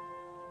better.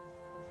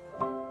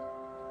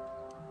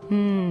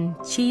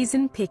 Cheese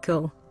and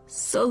pickle.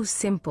 So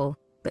simple,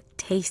 but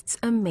tastes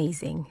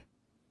amazing.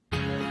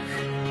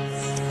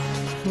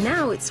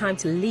 Now it's time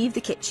to leave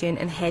the kitchen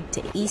and head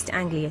to East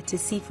Anglia to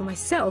see for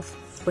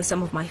myself where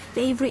some of my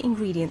favourite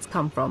ingredients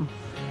come from.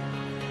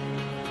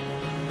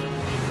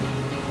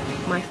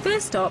 My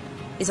first stop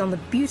is on the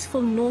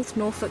beautiful North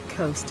Norfolk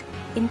coast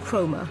in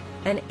Cromer,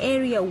 an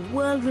area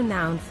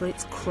world-renowned for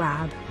its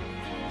crab.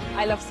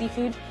 I love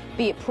seafood,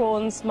 be it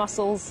prawns,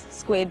 mussels,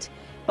 squid,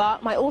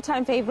 but my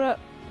all-time favourite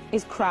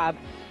is crab.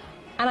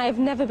 And I've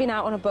never been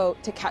out on a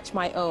boat to catch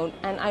my own,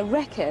 and I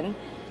reckon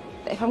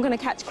that if I'm going to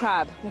catch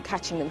crab, I'm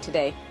catching them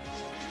today.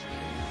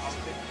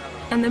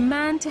 And the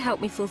man to help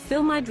me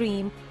fulfil my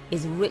dream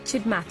is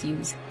Richard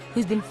Matthews,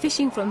 who's been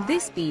fishing from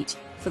this beach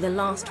for the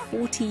last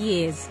 40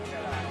 years.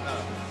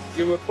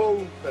 You were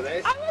born for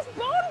this. I was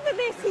born for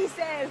this, he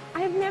says.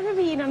 I have never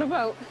been on a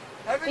boat.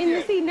 In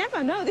the sea,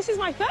 never, no. This is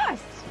my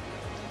first.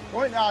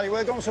 Right, Nadiya,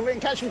 we're going to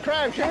catch some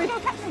crab, shall We're we?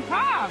 going to catch some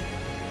crab.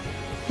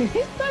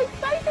 It's so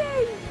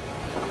exciting.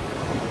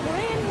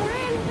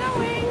 We're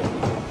going.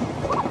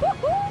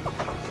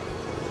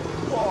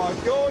 What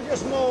a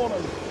gorgeous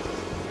morning.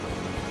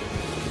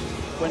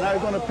 We're now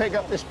going to pick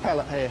up this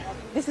pellet here.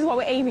 This is what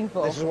we're aiming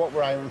for. This is what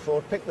we're aiming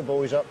for. Pick the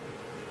buoys up.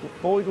 The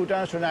buoy go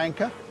down to an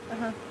anchor,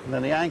 and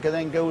then the anchor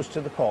then goes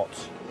to the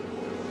pots.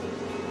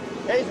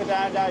 Keep it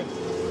down, Dave.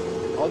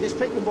 I'll just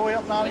pick the boy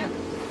up, Nadiya.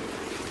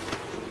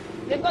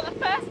 They've got the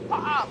first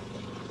pot up,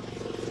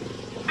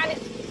 and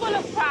it's full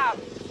of crab.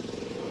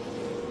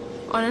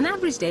 On an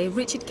average day,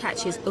 Richard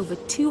catches over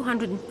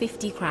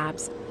 250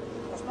 crabs.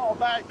 That's not a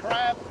bad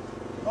crab.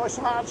 Nice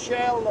hard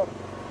shell, look.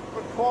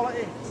 Good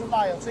quality. It's a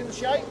male. See the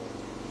shape?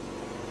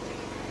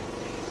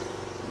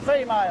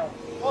 Female.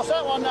 What's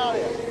that one,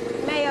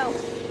 Nadiya? Male.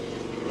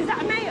 Is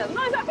that a male?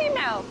 No, is that a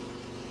female?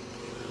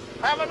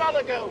 Have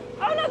another go.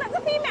 Oh no, that's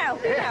a female.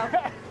 Female.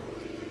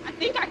 I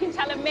think I can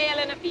tell a male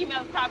and a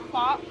female crab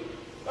apart.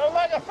 Don't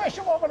make a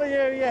fisherwoman of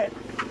you yet.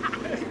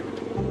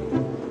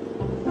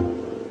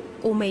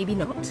 Or maybe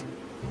not.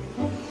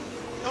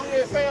 Don't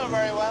you feel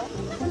very well?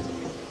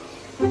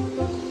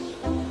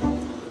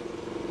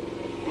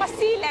 My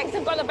sea legs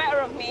have got the better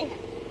of me.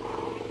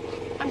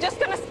 I'm just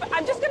gonna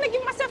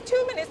give myself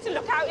 2 minutes to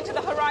look out into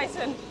the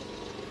horizon.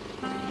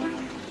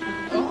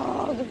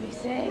 Oh,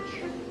 goodness sake.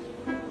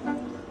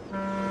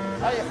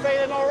 Are you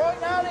feeling all right,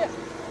 Nadiya?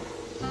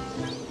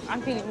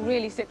 I'm feeling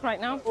really sick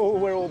right now. Oh,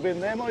 we've all been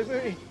there, my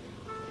beauty.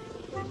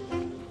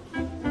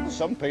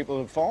 Some people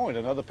are fine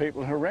and other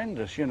people are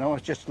horrendous, you know.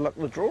 It's just luck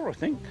of the draw, I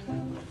think.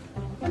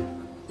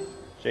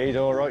 She's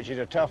all right, she's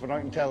a tough one, I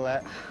can tell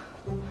that.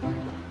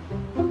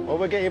 Well,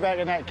 we'll get you back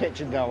in that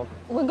kitchen, darling.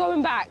 We're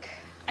going back.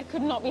 I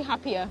could not be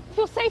happier. I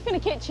feel safe in the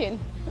kitchen.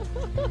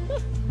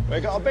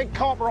 We've got a big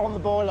copper on the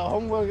boiler,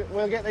 hon.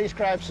 We'll get these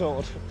crabs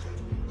sorted.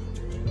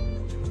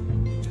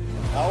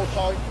 Hold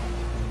tight.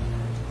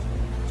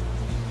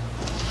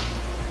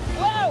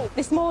 Whoa!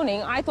 This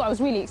morning, I thought I was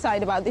really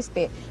excited about this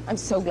bit. I'm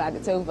so glad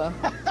it's over.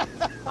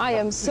 I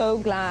am so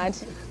glad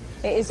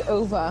it is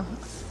over.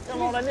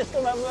 Come on, then, let's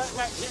go back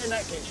in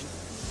that kitchen.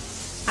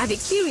 I've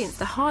experienced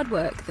the hard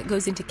work that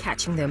goes into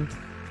catching them,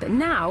 but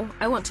now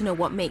I want to know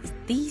what makes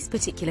these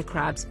particular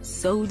crabs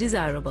so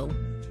desirable.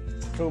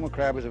 Cromer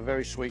crab is a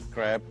very sweet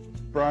crab.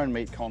 Brown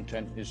meat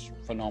content is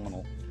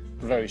phenomenal.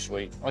 Very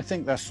sweet. I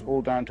think that's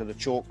all down to the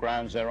chalk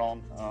grounds they're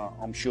on.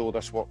 I'm sure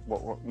that's what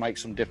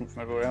makes them different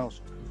from everywhere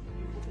else.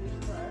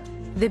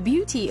 The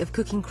beauty of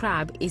cooking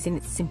crab is in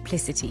its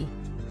simplicity.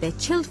 They're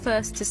chilled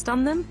first to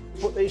stun them,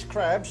 Put these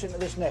crabs into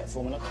this net for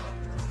a minute.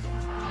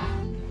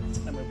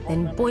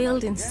 then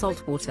boiled in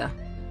salt water.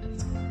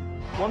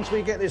 Once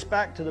we get this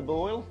back to the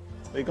boil,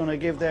 we're going to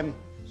give them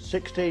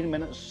 16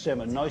 minutes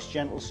simmer, nice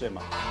gentle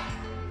simmer.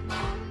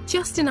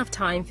 Just enough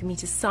time for me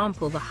to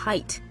sample the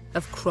height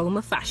of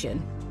Cromer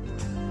fashion.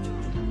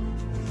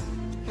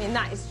 I mean,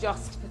 that is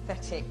just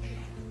pathetic.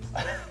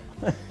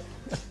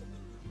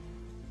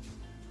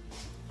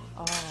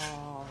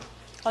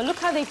 Oh, look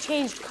how they've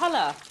changed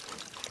colour.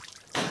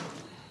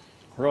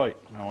 Right,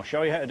 now I'll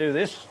show you how to do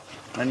this,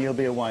 and you'll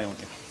be away,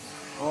 won't you?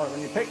 All right,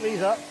 when you pick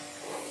these up,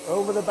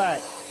 over the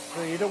back.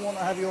 So you don't want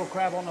to have your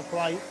crab on a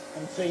plate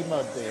and see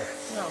mud, do you?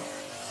 No.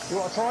 You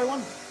want to try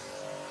one?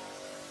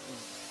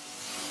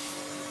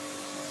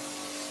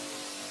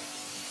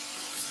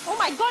 Oh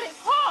my God, it's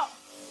hot!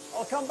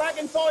 I'll come back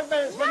in 5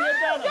 minutes when you're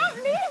done. Don't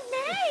leave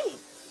me!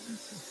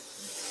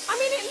 I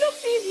mean, it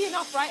looks easy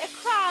enough, right? A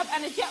crab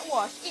and a jet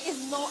wash. It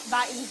is not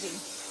that easy.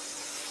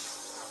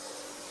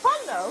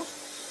 Fun, though.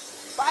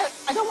 But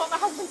I don't want my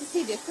husband to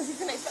see this because he's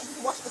going to expect me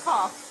to wash the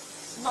car.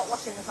 I'm not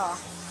washing the car. I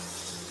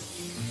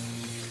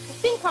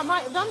think I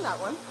might have done that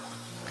one.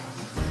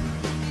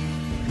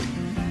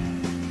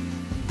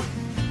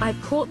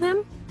 I've caught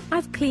them,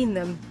 I've cleaned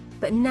them,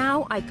 but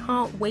now I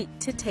can't wait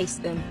to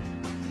taste them.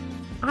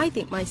 I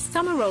think my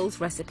summer rolls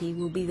recipe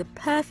will be the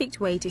perfect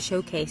way to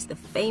showcase the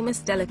famous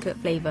delicate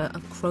flavour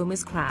of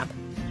Cromer's crab.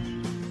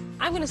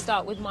 I'm going to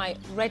start with my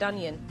red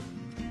onion.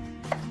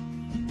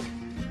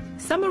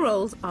 Summer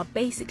rolls are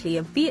basically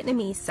a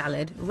Vietnamese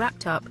salad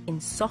wrapped up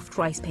in soft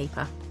rice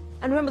paper.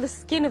 And remember, the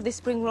skin of this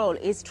spring roll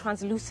is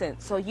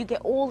translucent, so you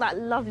get all that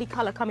lovely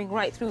colour coming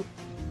right through.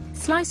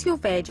 Slice your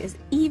veg as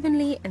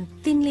evenly and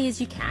thinly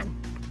as you can.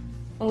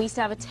 And we used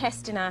to have a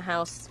test in our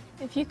house.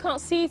 If you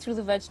can't see through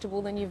the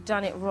vegetable, then you've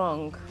done it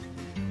wrong.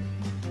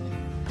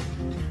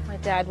 My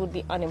dad would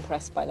be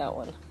unimpressed by that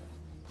one.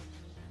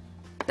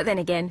 But then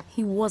again,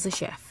 he was a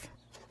chef.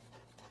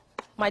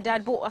 My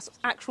dad bought us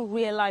actual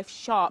real-life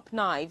sharp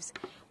knives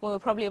when we were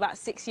probably about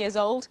 6 years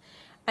old,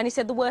 and he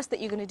said the worst that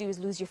you're going to do is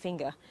lose your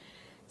finger.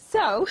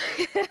 So,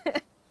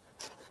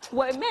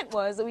 what it meant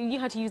was that we knew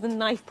how to use the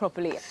knife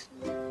properly.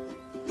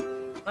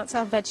 That's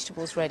our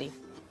vegetables ready.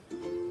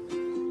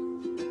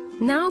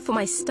 Now for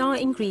my star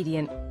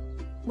ingredient.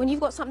 When you've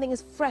got something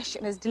as fresh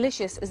and as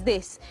delicious as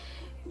this,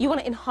 you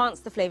want to enhance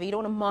the flavour, you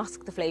don't want to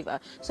mask the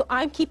flavour. So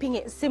I'm keeping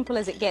it as simple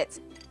as it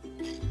gets.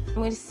 I'm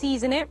going to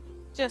season it,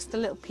 just a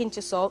little pinch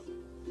of salt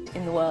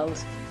in the world.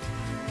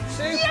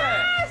 Super!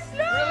 Yes!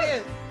 Look!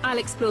 Brilliant! I'll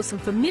explore some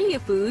familiar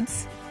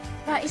foods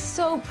That is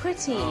so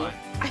pretty. Right.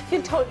 I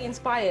feel totally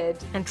inspired.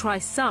 and try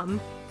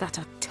some that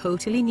are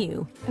totally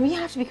new. I mean, you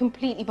have to be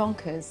completely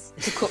bonkers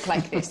to cook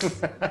like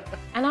this.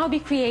 And I'll be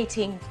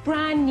creating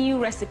brand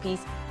new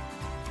recipes.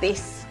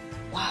 This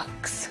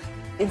works.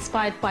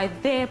 Inspired by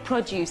their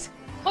produce.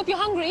 Hope you're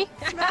hungry.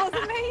 Smells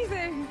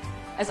amazing.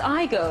 As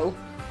I go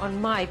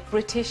on my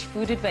British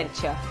food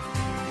adventure.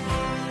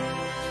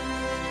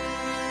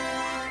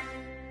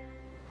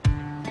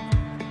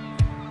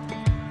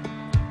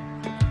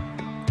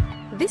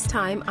 This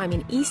time I'm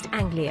in East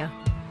Anglia.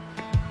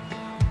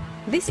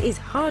 This is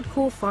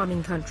hardcore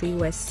farming country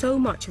where so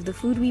much of the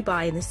food we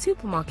buy in the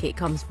supermarket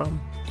comes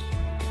from.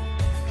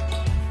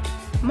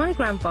 My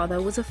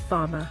grandfather was a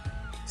farmer,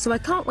 so I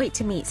can't wait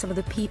to meet some of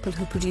the people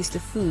who produce the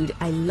food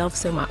I love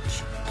so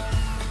much.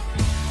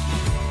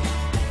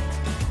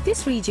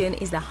 This region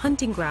is the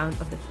hunting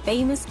ground of the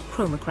famous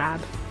chroma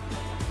crab.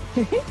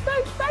 It's so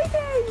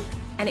exciting!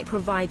 And it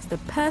provides the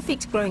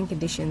perfect growing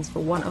conditions for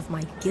one of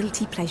my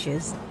guilty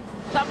pleasures.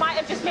 That might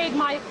have just made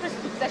my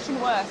crisp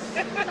obsession worse.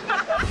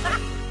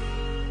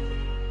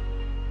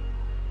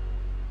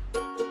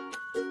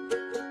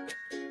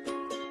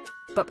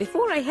 But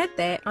before I head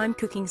there, I'm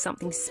cooking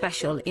something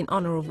special in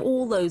honour of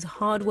all those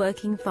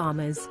hard-working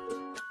farmers.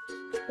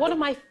 One of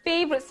my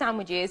favourite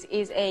sandwiches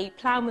is a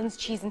ploughman's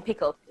cheese and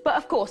pickle. But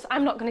of course,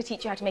 I'm not going to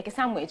teach you how to make a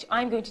sandwich.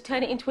 I'm going to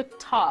turn it into a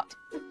tart.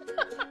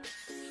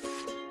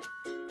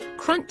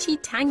 Crunchy,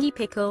 tangy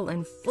pickle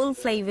and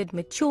full-flavoured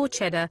mature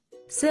cheddar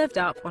served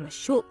up on a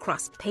short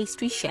crust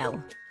pastry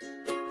shell.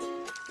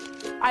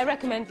 I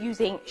recommend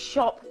using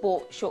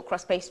shop-bought short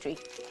crust pastry,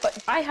 but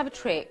I have a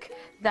trick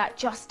that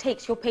just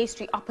takes your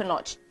pastry up a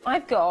notch.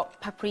 I've got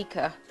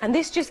paprika, and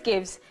this just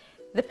gives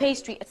the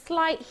pastry a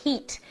slight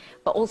heat,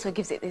 but also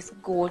gives it this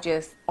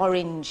gorgeous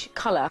orange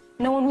colour.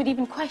 No one would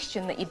even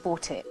question that you'd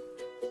bought it.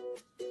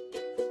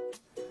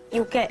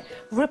 You'll get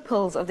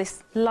ripples of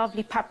this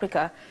lovely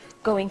paprika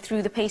going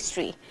through the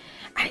pastry,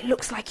 and it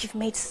looks like you've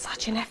made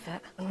such an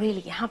effort, and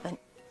really you haven't.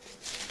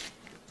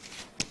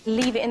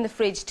 Leave it in the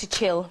fridge to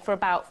chill for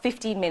about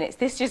 15 minutes.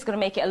 This is just going to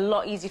make it a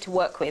lot easier to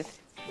work with.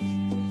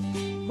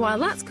 While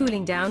that's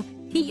cooling down,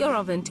 heat your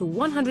oven to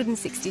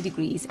 160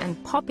 degrees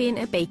and pop in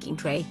a baking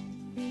tray.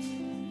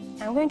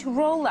 I'm going to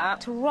roll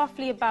that to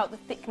roughly about the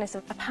thickness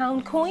of a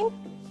pound coin.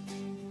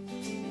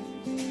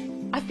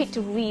 I picked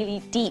a really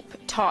deep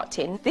tart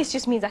tin. This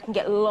just means I can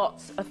get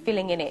lots of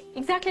filling in it.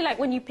 Exactly like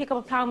when you pick up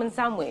a ploughman's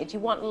sandwich, you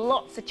want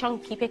lots of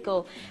chunky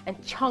pickle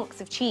and chunks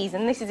of cheese,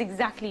 and this is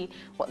exactly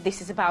what this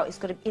is about.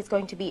 It's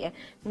going to be a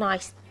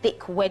nice,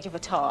 thick wedge of a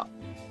tart.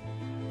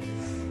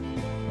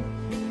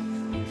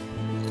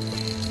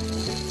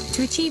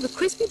 To achieve a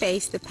crispy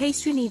base, the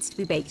pastry needs to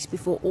be baked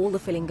before all the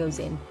filling goes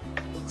in.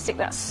 Stick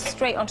that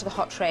straight onto the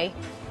hot tray.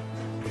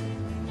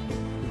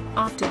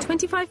 After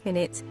 25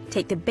 minutes,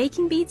 take the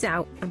baking beads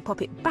out and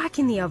pop it back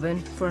in the oven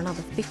for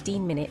another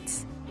 15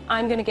 minutes.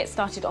 I'm going to get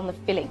started on the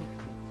filling.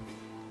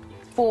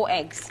 4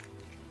 eggs.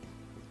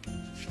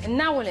 And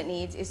now all it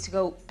needs is to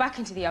go back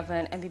into the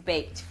oven and be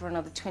baked for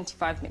another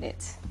 25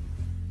 minutes.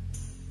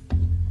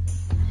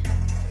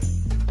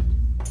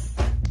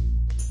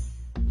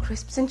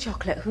 Crisps and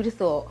chocolate, who'd have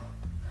thought?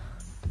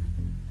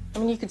 I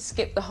mean, you could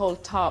skip the whole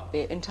tart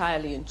bit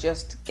entirely and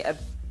just get a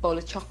bowl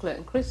of chocolate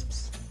and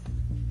crisps.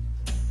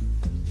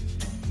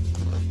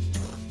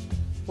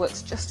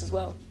 Works just as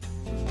well.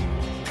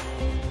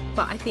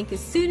 But I think as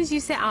soon as you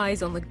set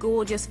eyes on the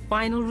gorgeous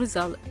final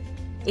result,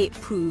 it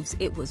proves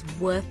it was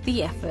worth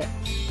the effort.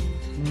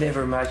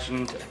 Never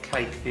imagined a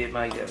cake being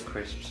made out of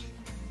crisps.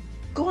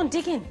 Go on,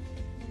 dig in.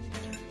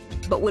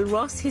 But will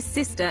Ross, his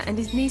sister and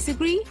his niece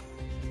agree?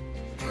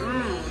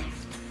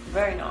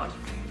 Very nice.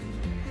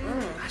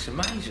 That's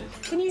amazing.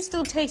 Can you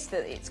still taste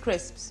that it's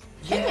crisps?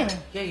 Yeah,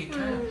 you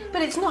can.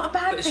 But it's not a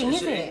bad But thing,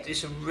 is it?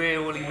 It's a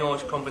really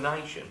nice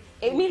combination.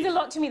 It means a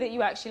lot to me that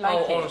you actually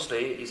like it.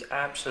 Honestly, it is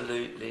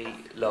absolutely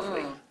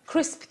lovely.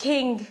 Crisp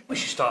King. We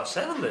should start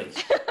selling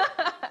these.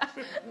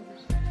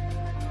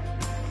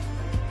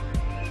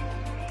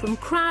 From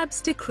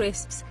crabs to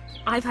crisps,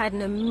 I've had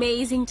an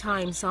amazing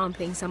time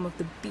sampling some of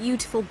the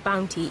beautiful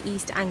bounty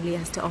East Anglia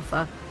has to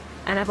offer,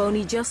 and I've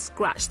only just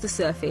scratched the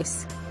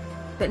surface.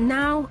 But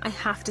now I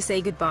have to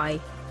say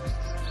goodbye.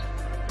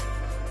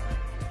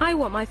 I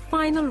want my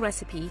final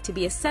recipe to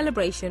be a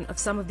celebration of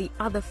some of the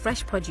other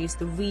fresh produce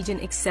the region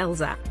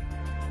excels at.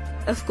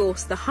 Of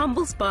course, the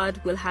humble spud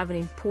will have an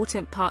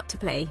important part to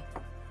play.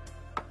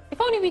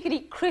 If only we could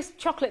eat crisp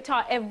chocolate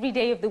tart every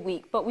day of the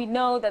week, but we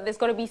know that there's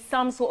got to be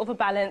some sort of a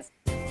balance.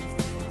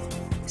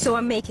 So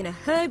I'm making a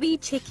herby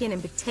chicken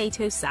and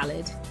potato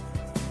salad.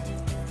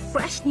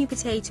 Fresh new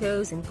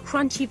potatoes and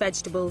crunchy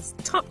vegetables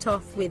topped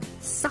off with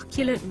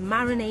succulent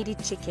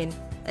marinated chicken,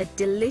 a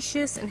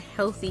delicious and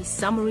healthy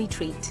summery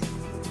treat.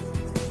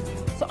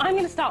 So I'm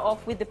going to start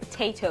off with the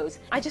potatoes.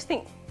 I just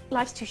think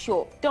life's too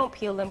short. Don't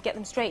peel them, get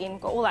them straight in,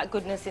 got all that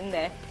goodness in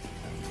there.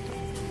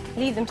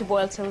 Leave them to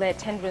boil till they're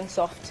tender and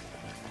soft.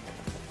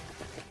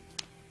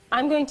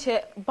 I'm going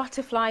to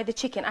butterfly the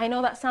chicken. I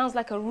know that sounds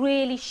like a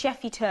really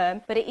chefy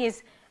term, but it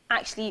is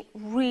actually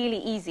really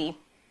easy.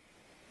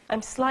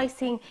 I'm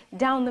slicing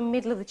down the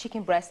middle of the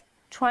chicken breast.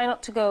 Try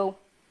not to go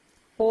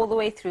all the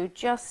way through,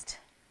 just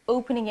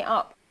opening it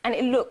up. And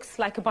it looks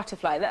like a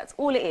butterfly, that's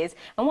all it is.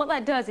 And what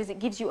that does is it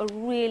gives you a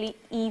really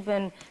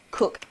even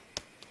cook.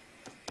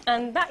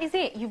 And that is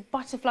it, you've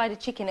butterflied a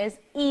chicken, as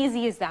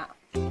easy as that.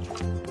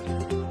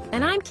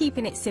 And I'm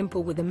keeping it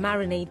simple with the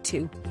marinade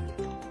too.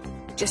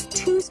 Just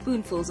 2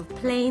 spoonfuls of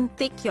plain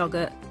thick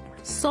yogurt,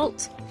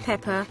 salt,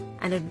 pepper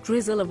and a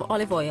drizzle of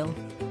olive oil.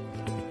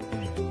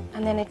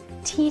 And then a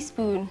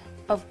teaspoon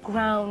of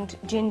ground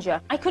ginger.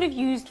 I could have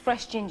used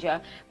fresh ginger,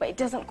 but it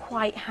doesn't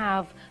quite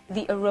have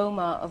the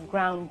aroma of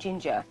ground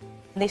ginger.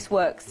 This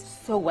works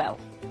so well.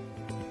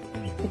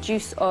 The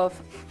juice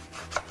of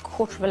a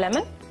quarter of a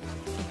lemon.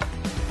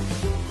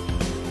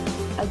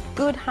 A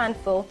good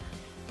handful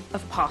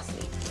of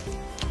parsley.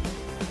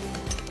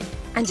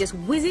 And just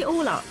whiz it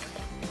all up.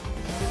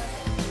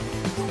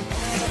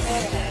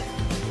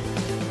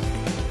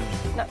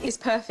 Now, it's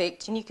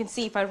perfect, and you can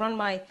see if I run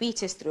my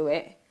beaters through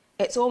it,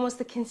 it's almost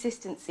the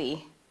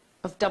consistency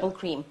of double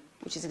cream,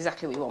 which is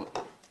exactly what we want.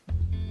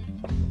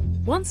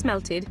 Once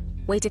melted,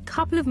 wait a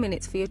couple of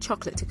minutes for your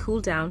chocolate to cool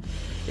down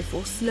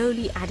before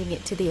slowly adding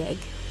it to the egg.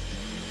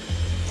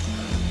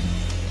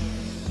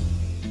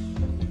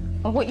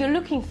 And what you're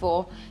looking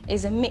for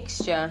is a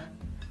mixture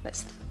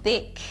that's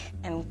thick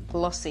and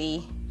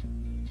glossy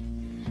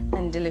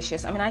and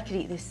delicious. I mean, I could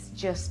eat this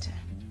just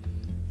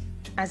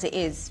as it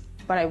is,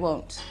 but I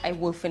won't. I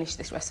will finish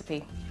this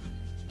recipe.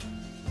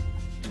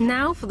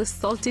 Now for the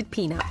salted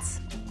peanuts.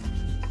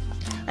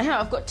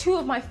 I've got two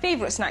of my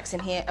favourite snacks in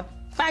here, a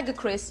bag of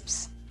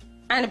crisps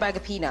and a bag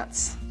of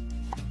peanuts.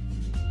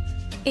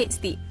 It's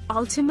the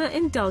ultimate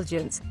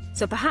indulgence,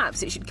 so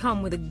perhaps it should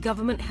come with a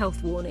government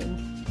health warning.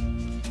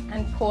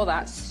 And pour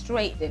that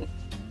straight in.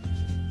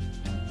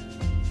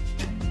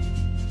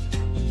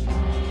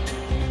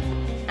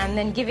 And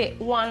then give it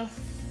one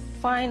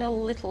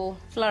final little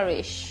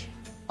flourish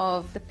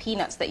of the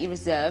peanuts that you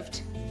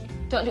reserved.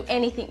 Don't do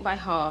anything by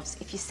halves.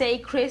 If you say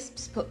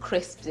crisps, put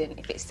crisps in.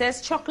 If it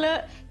says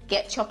chocolate,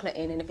 get chocolate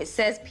in. And if it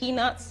says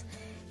peanuts,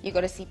 you've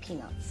got to see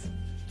peanuts.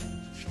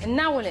 And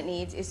now all it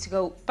needs is to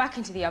go back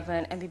into the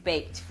oven and be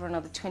baked for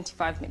another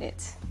 25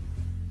 minutes.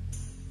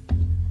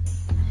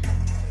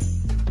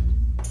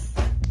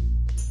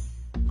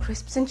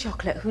 Crisps and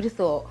chocolate, who'd have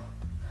thought?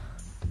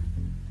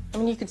 I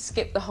mean, you could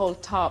skip the whole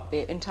tart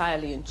bit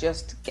entirely and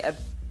just get a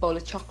bowl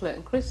of chocolate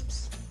and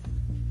crisps.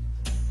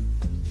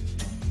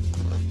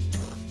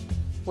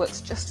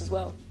 Works just as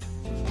well.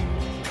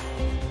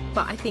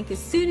 But I think as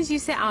soon as you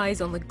set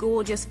eyes on the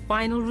gorgeous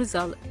final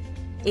result,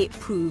 it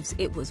proves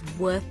it was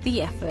worth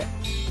the effort.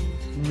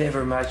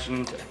 Never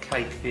imagined a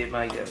cake being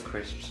made out of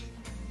crisps.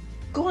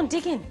 Go on,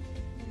 dig in.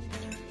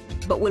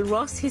 But will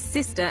Ross, his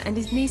sister and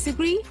his niece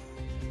agree?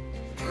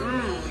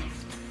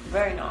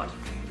 Very nice.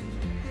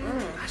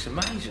 That's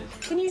amazing.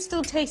 Can you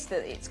still taste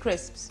that it's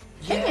crisps?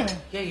 Yeah,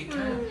 you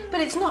can.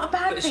 But it's not a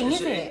bad But thing,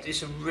 is it?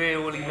 It's a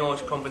really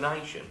nice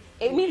combination.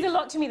 It means a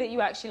lot to me that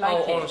you actually like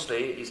it. Oh,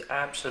 honestly, it is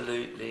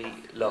absolutely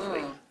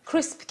lovely.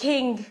 Crisp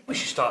King. We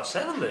should start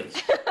selling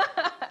these.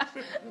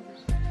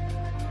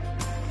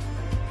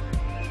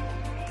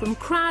 From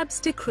crabs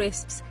to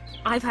crisps,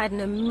 I've had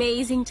an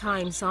amazing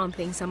time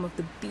sampling some of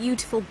the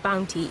beautiful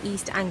bounty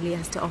East Anglia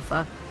has to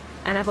offer,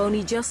 and I've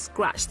only just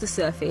scratched the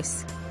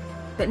surface.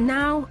 But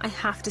now I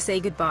have to say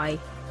goodbye.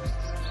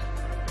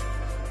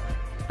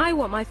 I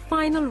want my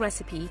final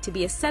recipe to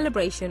be a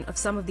celebration of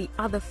some of the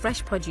other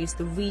fresh produce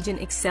the region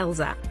excels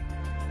at.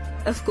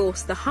 Of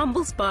course, the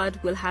humble spud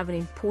will have an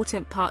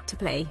important part to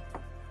play.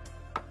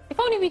 If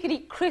only we could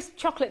eat crisp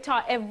chocolate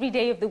tart every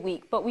day of the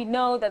week, but we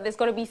know that there's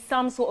got to be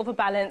some sort of a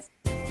balance.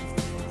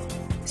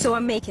 So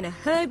I'm making a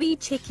herby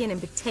chicken and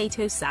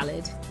potato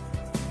salad.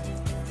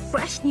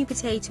 Fresh new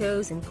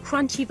potatoes and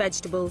crunchy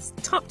vegetables,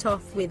 topped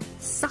off with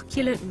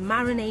succulent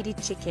marinated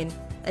chicken,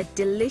 a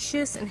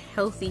delicious and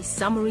healthy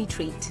summery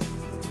treat.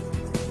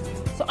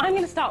 So I'm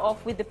going to start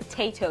off with the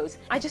potatoes.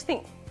 I just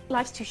think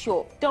life's too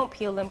short. Don't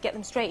peel them, get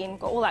them straight in,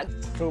 got all that.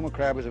 Cromer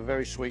crab is a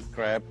very sweet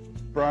crab.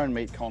 Brown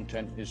meat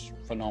content is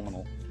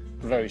phenomenal,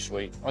 very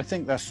sweet. I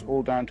think that's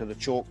all down to the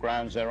chalk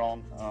grounds they're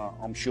on.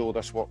 I'm sure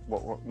that's what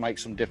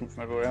makes them different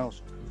from everywhere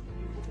else.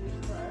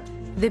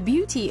 The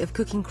beauty of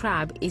cooking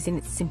crab is in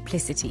its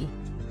simplicity.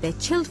 They're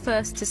chilled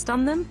first to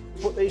stun them,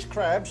 Put these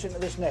crabs into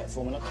this net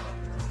for a minute.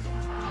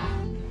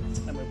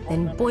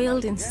 then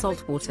boiled in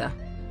salt water.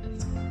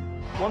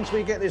 Once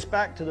we get this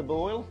back to the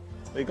boil,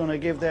 we're going to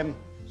give them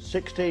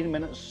 16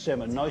 minutes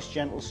simmer, nice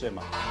gentle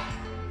simmer.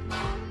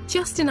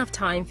 Just enough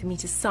time for me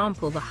to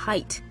sample the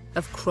height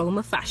of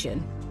Cromer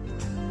fashion.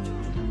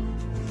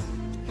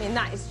 I mean,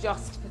 that is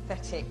just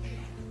pathetic.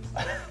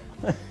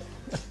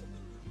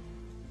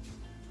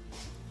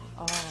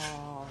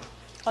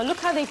 Oh, look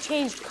how they've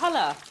changed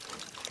colour.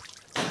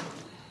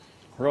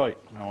 Right,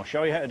 now I'll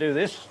show you how to do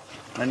this,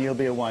 and you'll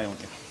be away,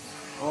 won't you?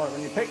 All right,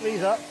 when you pick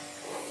these up,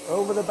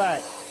 over the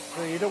back.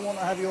 So you don't want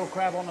to have your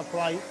crab on a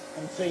plate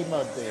and see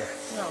mud, do you?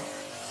 No.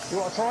 You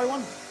want to try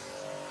one?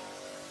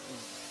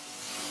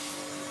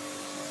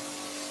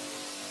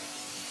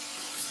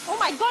 Oh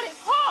my God, it's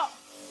hot!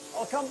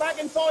 I'll come back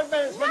in 5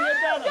 minutes when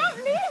you're done. Don't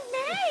leave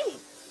me!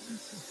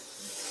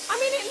 I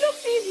mean, it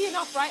looks easy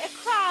enough, right? A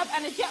crab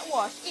and a jet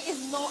wash. It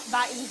is not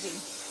that easy.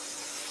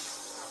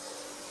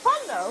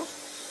 Fun, though.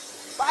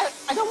 But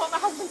I don't want my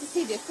husband to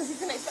see this because he's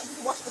going to expect me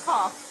to wash the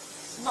car.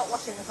 I'm not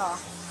washing the car. I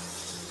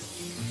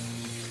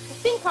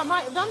think I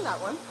might have done that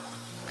one.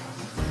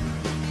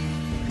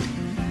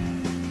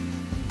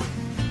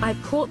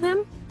 I've caught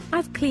them,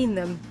 I've cleaned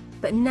them,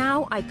 but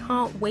now I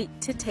can't wait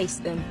to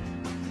taste them.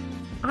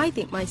 I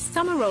think my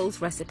summer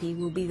rolls recipe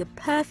will be the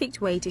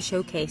perfect way to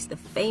showcase the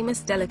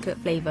famous delicate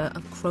flavour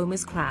of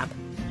Cromer's crab.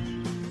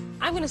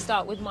 I'm going to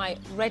start with my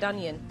red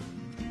onion.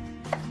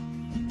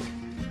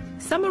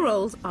 Summer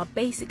rolls are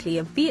basically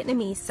a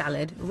Vietnamese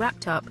salad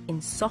wrapped up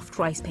in soft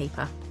rice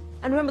paper.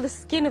 And remember, the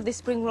skin of this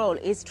spring roll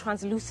is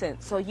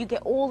translucent, so you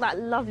get all that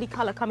lovely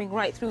colour coming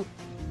right through.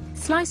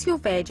 Slice your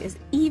veg as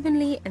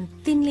evenly and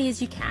thinly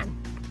as you can.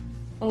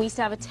 And we used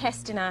to have a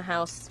test in our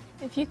house.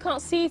 If you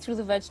can't see through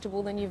the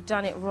vegetable, then you've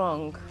done it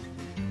wrong.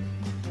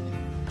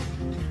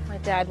 My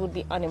dad would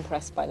be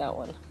unimpressed by that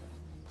one.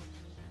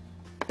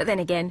 But then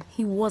again,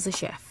 he was a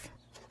chef.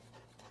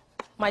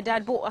 My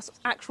dad bought us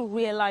actual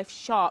real-life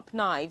sharp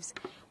knives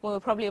when we were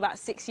probably about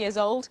 6 years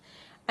old,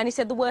 and he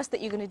said the worst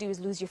that you're going to do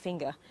is lose your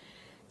finger.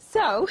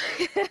 So,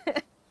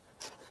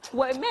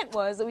 what it meant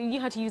was that we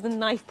knew how to use the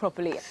knife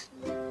properly.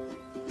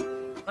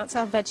 That's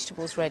our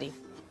vegetables ready.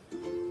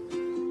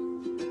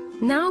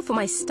 Now for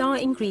my star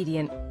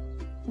ingredient.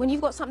 When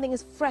you've got something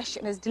as fresh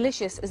and as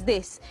delicious as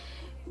this,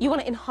 you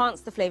want to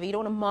enhance the flavour, you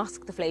don't want to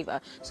mask the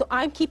flavour. So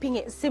I'm keeping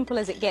it as simple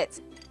as it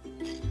gets.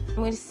 I'm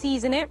going to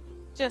season it,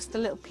 just a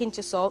little pinch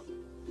of salt.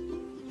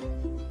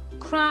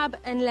 Crab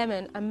and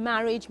lemon, a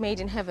marriage made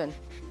in heaven.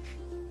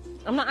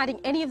 I'm not adding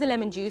any of the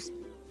lemon juice.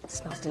 It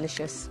smells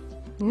delicious.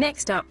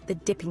 Next up, the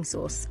dipping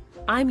sauce.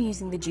 I'm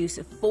using the juice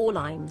of 4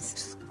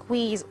 limes.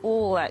 Squeeze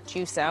all that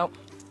juice out.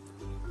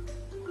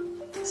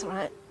 It's all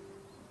right.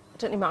 I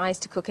don't need my eyes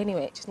to cook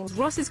anyway. It just needs...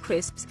 Ross's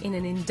crisps in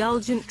an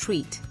indulgent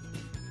treat.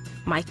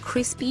 My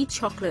crispy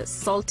chocolate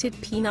salted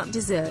peanut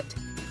dessert.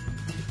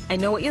 I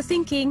know what you're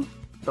thinking,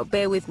 but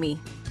bear with me.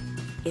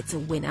 It's a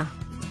winner.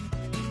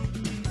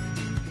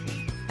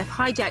 I've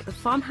hijacked the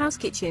farmhouse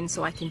kitchen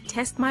so I can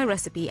test my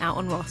recipe out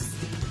on Ross.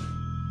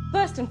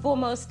 First and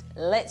foremost,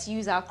 let's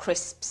use our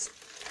crisps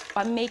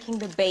by making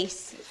the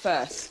base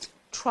first.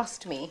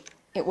 Trust me,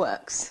 it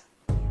works.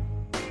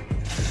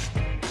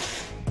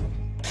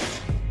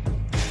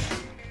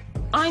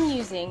 I'm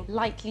using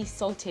lightly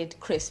salted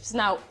crisps.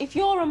 Now, if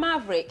you're a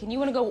maverick and you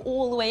want to go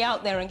all the way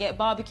out there and get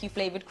barbecue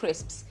flavoured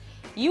crisps,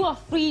 you are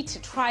free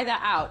to try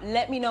that out.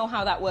 Let me know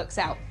how that works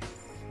out.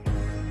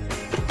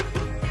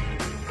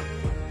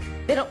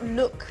 They don't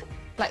look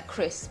like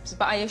crisps,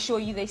 but I assure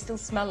you they still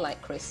smell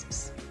like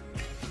crisps.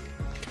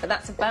 But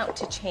that's about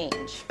to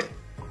change.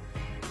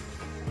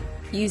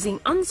 Using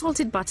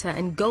unsalted butter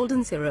and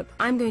golden syrup,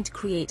 I'm going to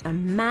create a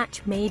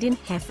match made in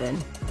heaven.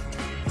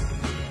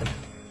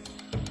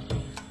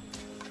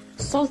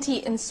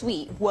 Salty and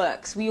sweet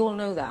works, we all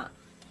know that.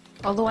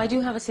 Although I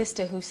do have a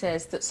sister who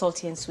says that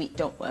salty and sweet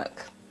don't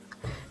work.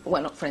 But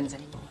we're not friends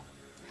anymore.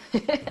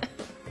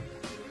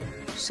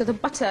 So the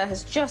butter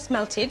has just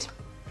melted,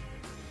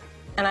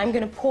 and I'm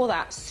going to pour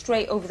that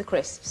straight over the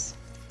crisps.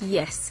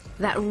 Yes,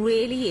 that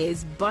really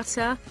is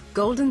butter,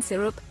 golden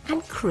syrup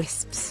and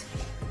crisps.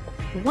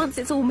 Once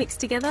it's all mixed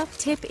together,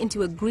 tip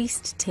into a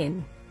greased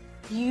tin.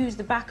 Use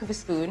the back of a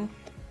spoon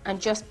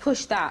and just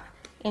push that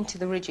into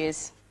the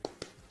ridges.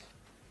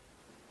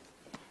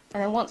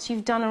 And then once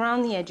you've done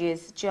around the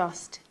edges,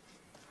 just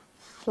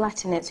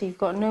flatten it so you've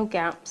got no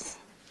gaps.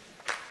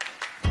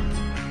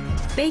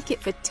 Bake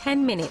it for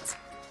 10 minutes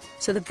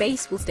so the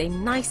base will stay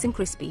nice and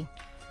crispy.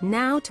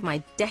 Now to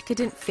my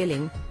decadent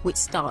filling, which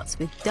starts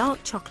with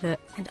dark chocolate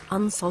and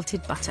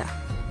unsalted butter.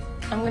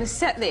 I'm going to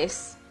set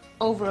this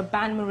over a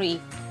bain-marie.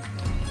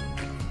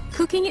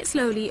 Cooking it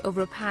slowly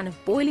over a pan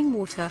of boiling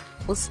water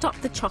will stop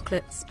the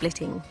chocolate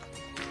splitting.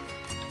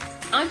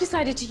 I've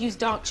decided to use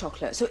dark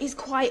chocolate, so it's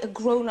quite a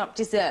grown-up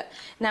dessert.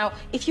 Now,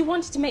 if you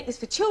wanted to make this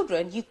for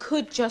children, you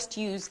could just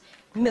use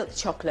milk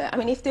chocolate. I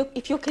mean,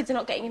 if your kids are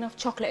not getting enough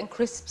chocolate and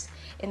crisps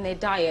in their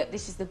diet,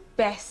 this is the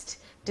best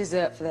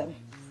dessert for them.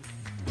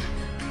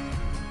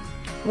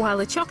 While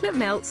the chocolate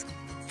melts,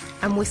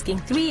 I'm whisking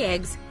 3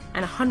 eggs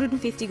and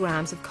 150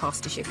 grams of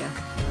caster sugar.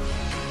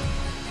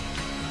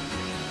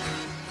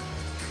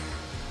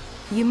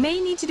 You may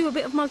need to do a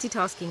bit of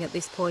multitasking at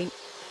this point.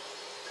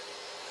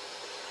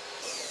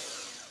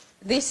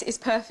 This is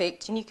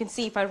perfect, and you can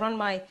see if I run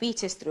my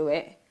beaters through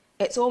it,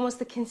 it's almost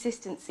the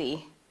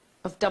consistency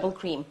of double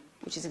cream,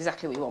 which is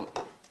exactly what we want.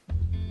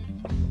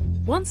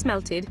 Once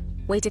melted,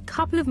 wait a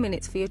couple of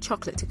minutes for your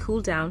chocolate to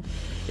cool down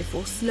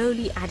before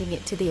slowly adding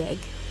it to the egg.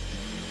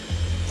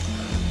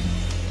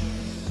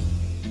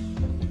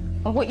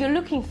 And what you're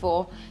looking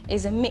for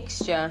is a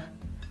mixture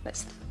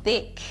that's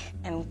thick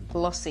and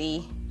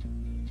glossy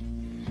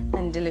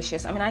and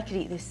delicious. I mean, I could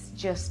eat this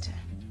just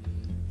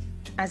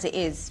as it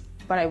is,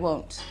 but I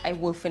won't. I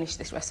will finish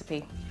this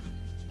recipe.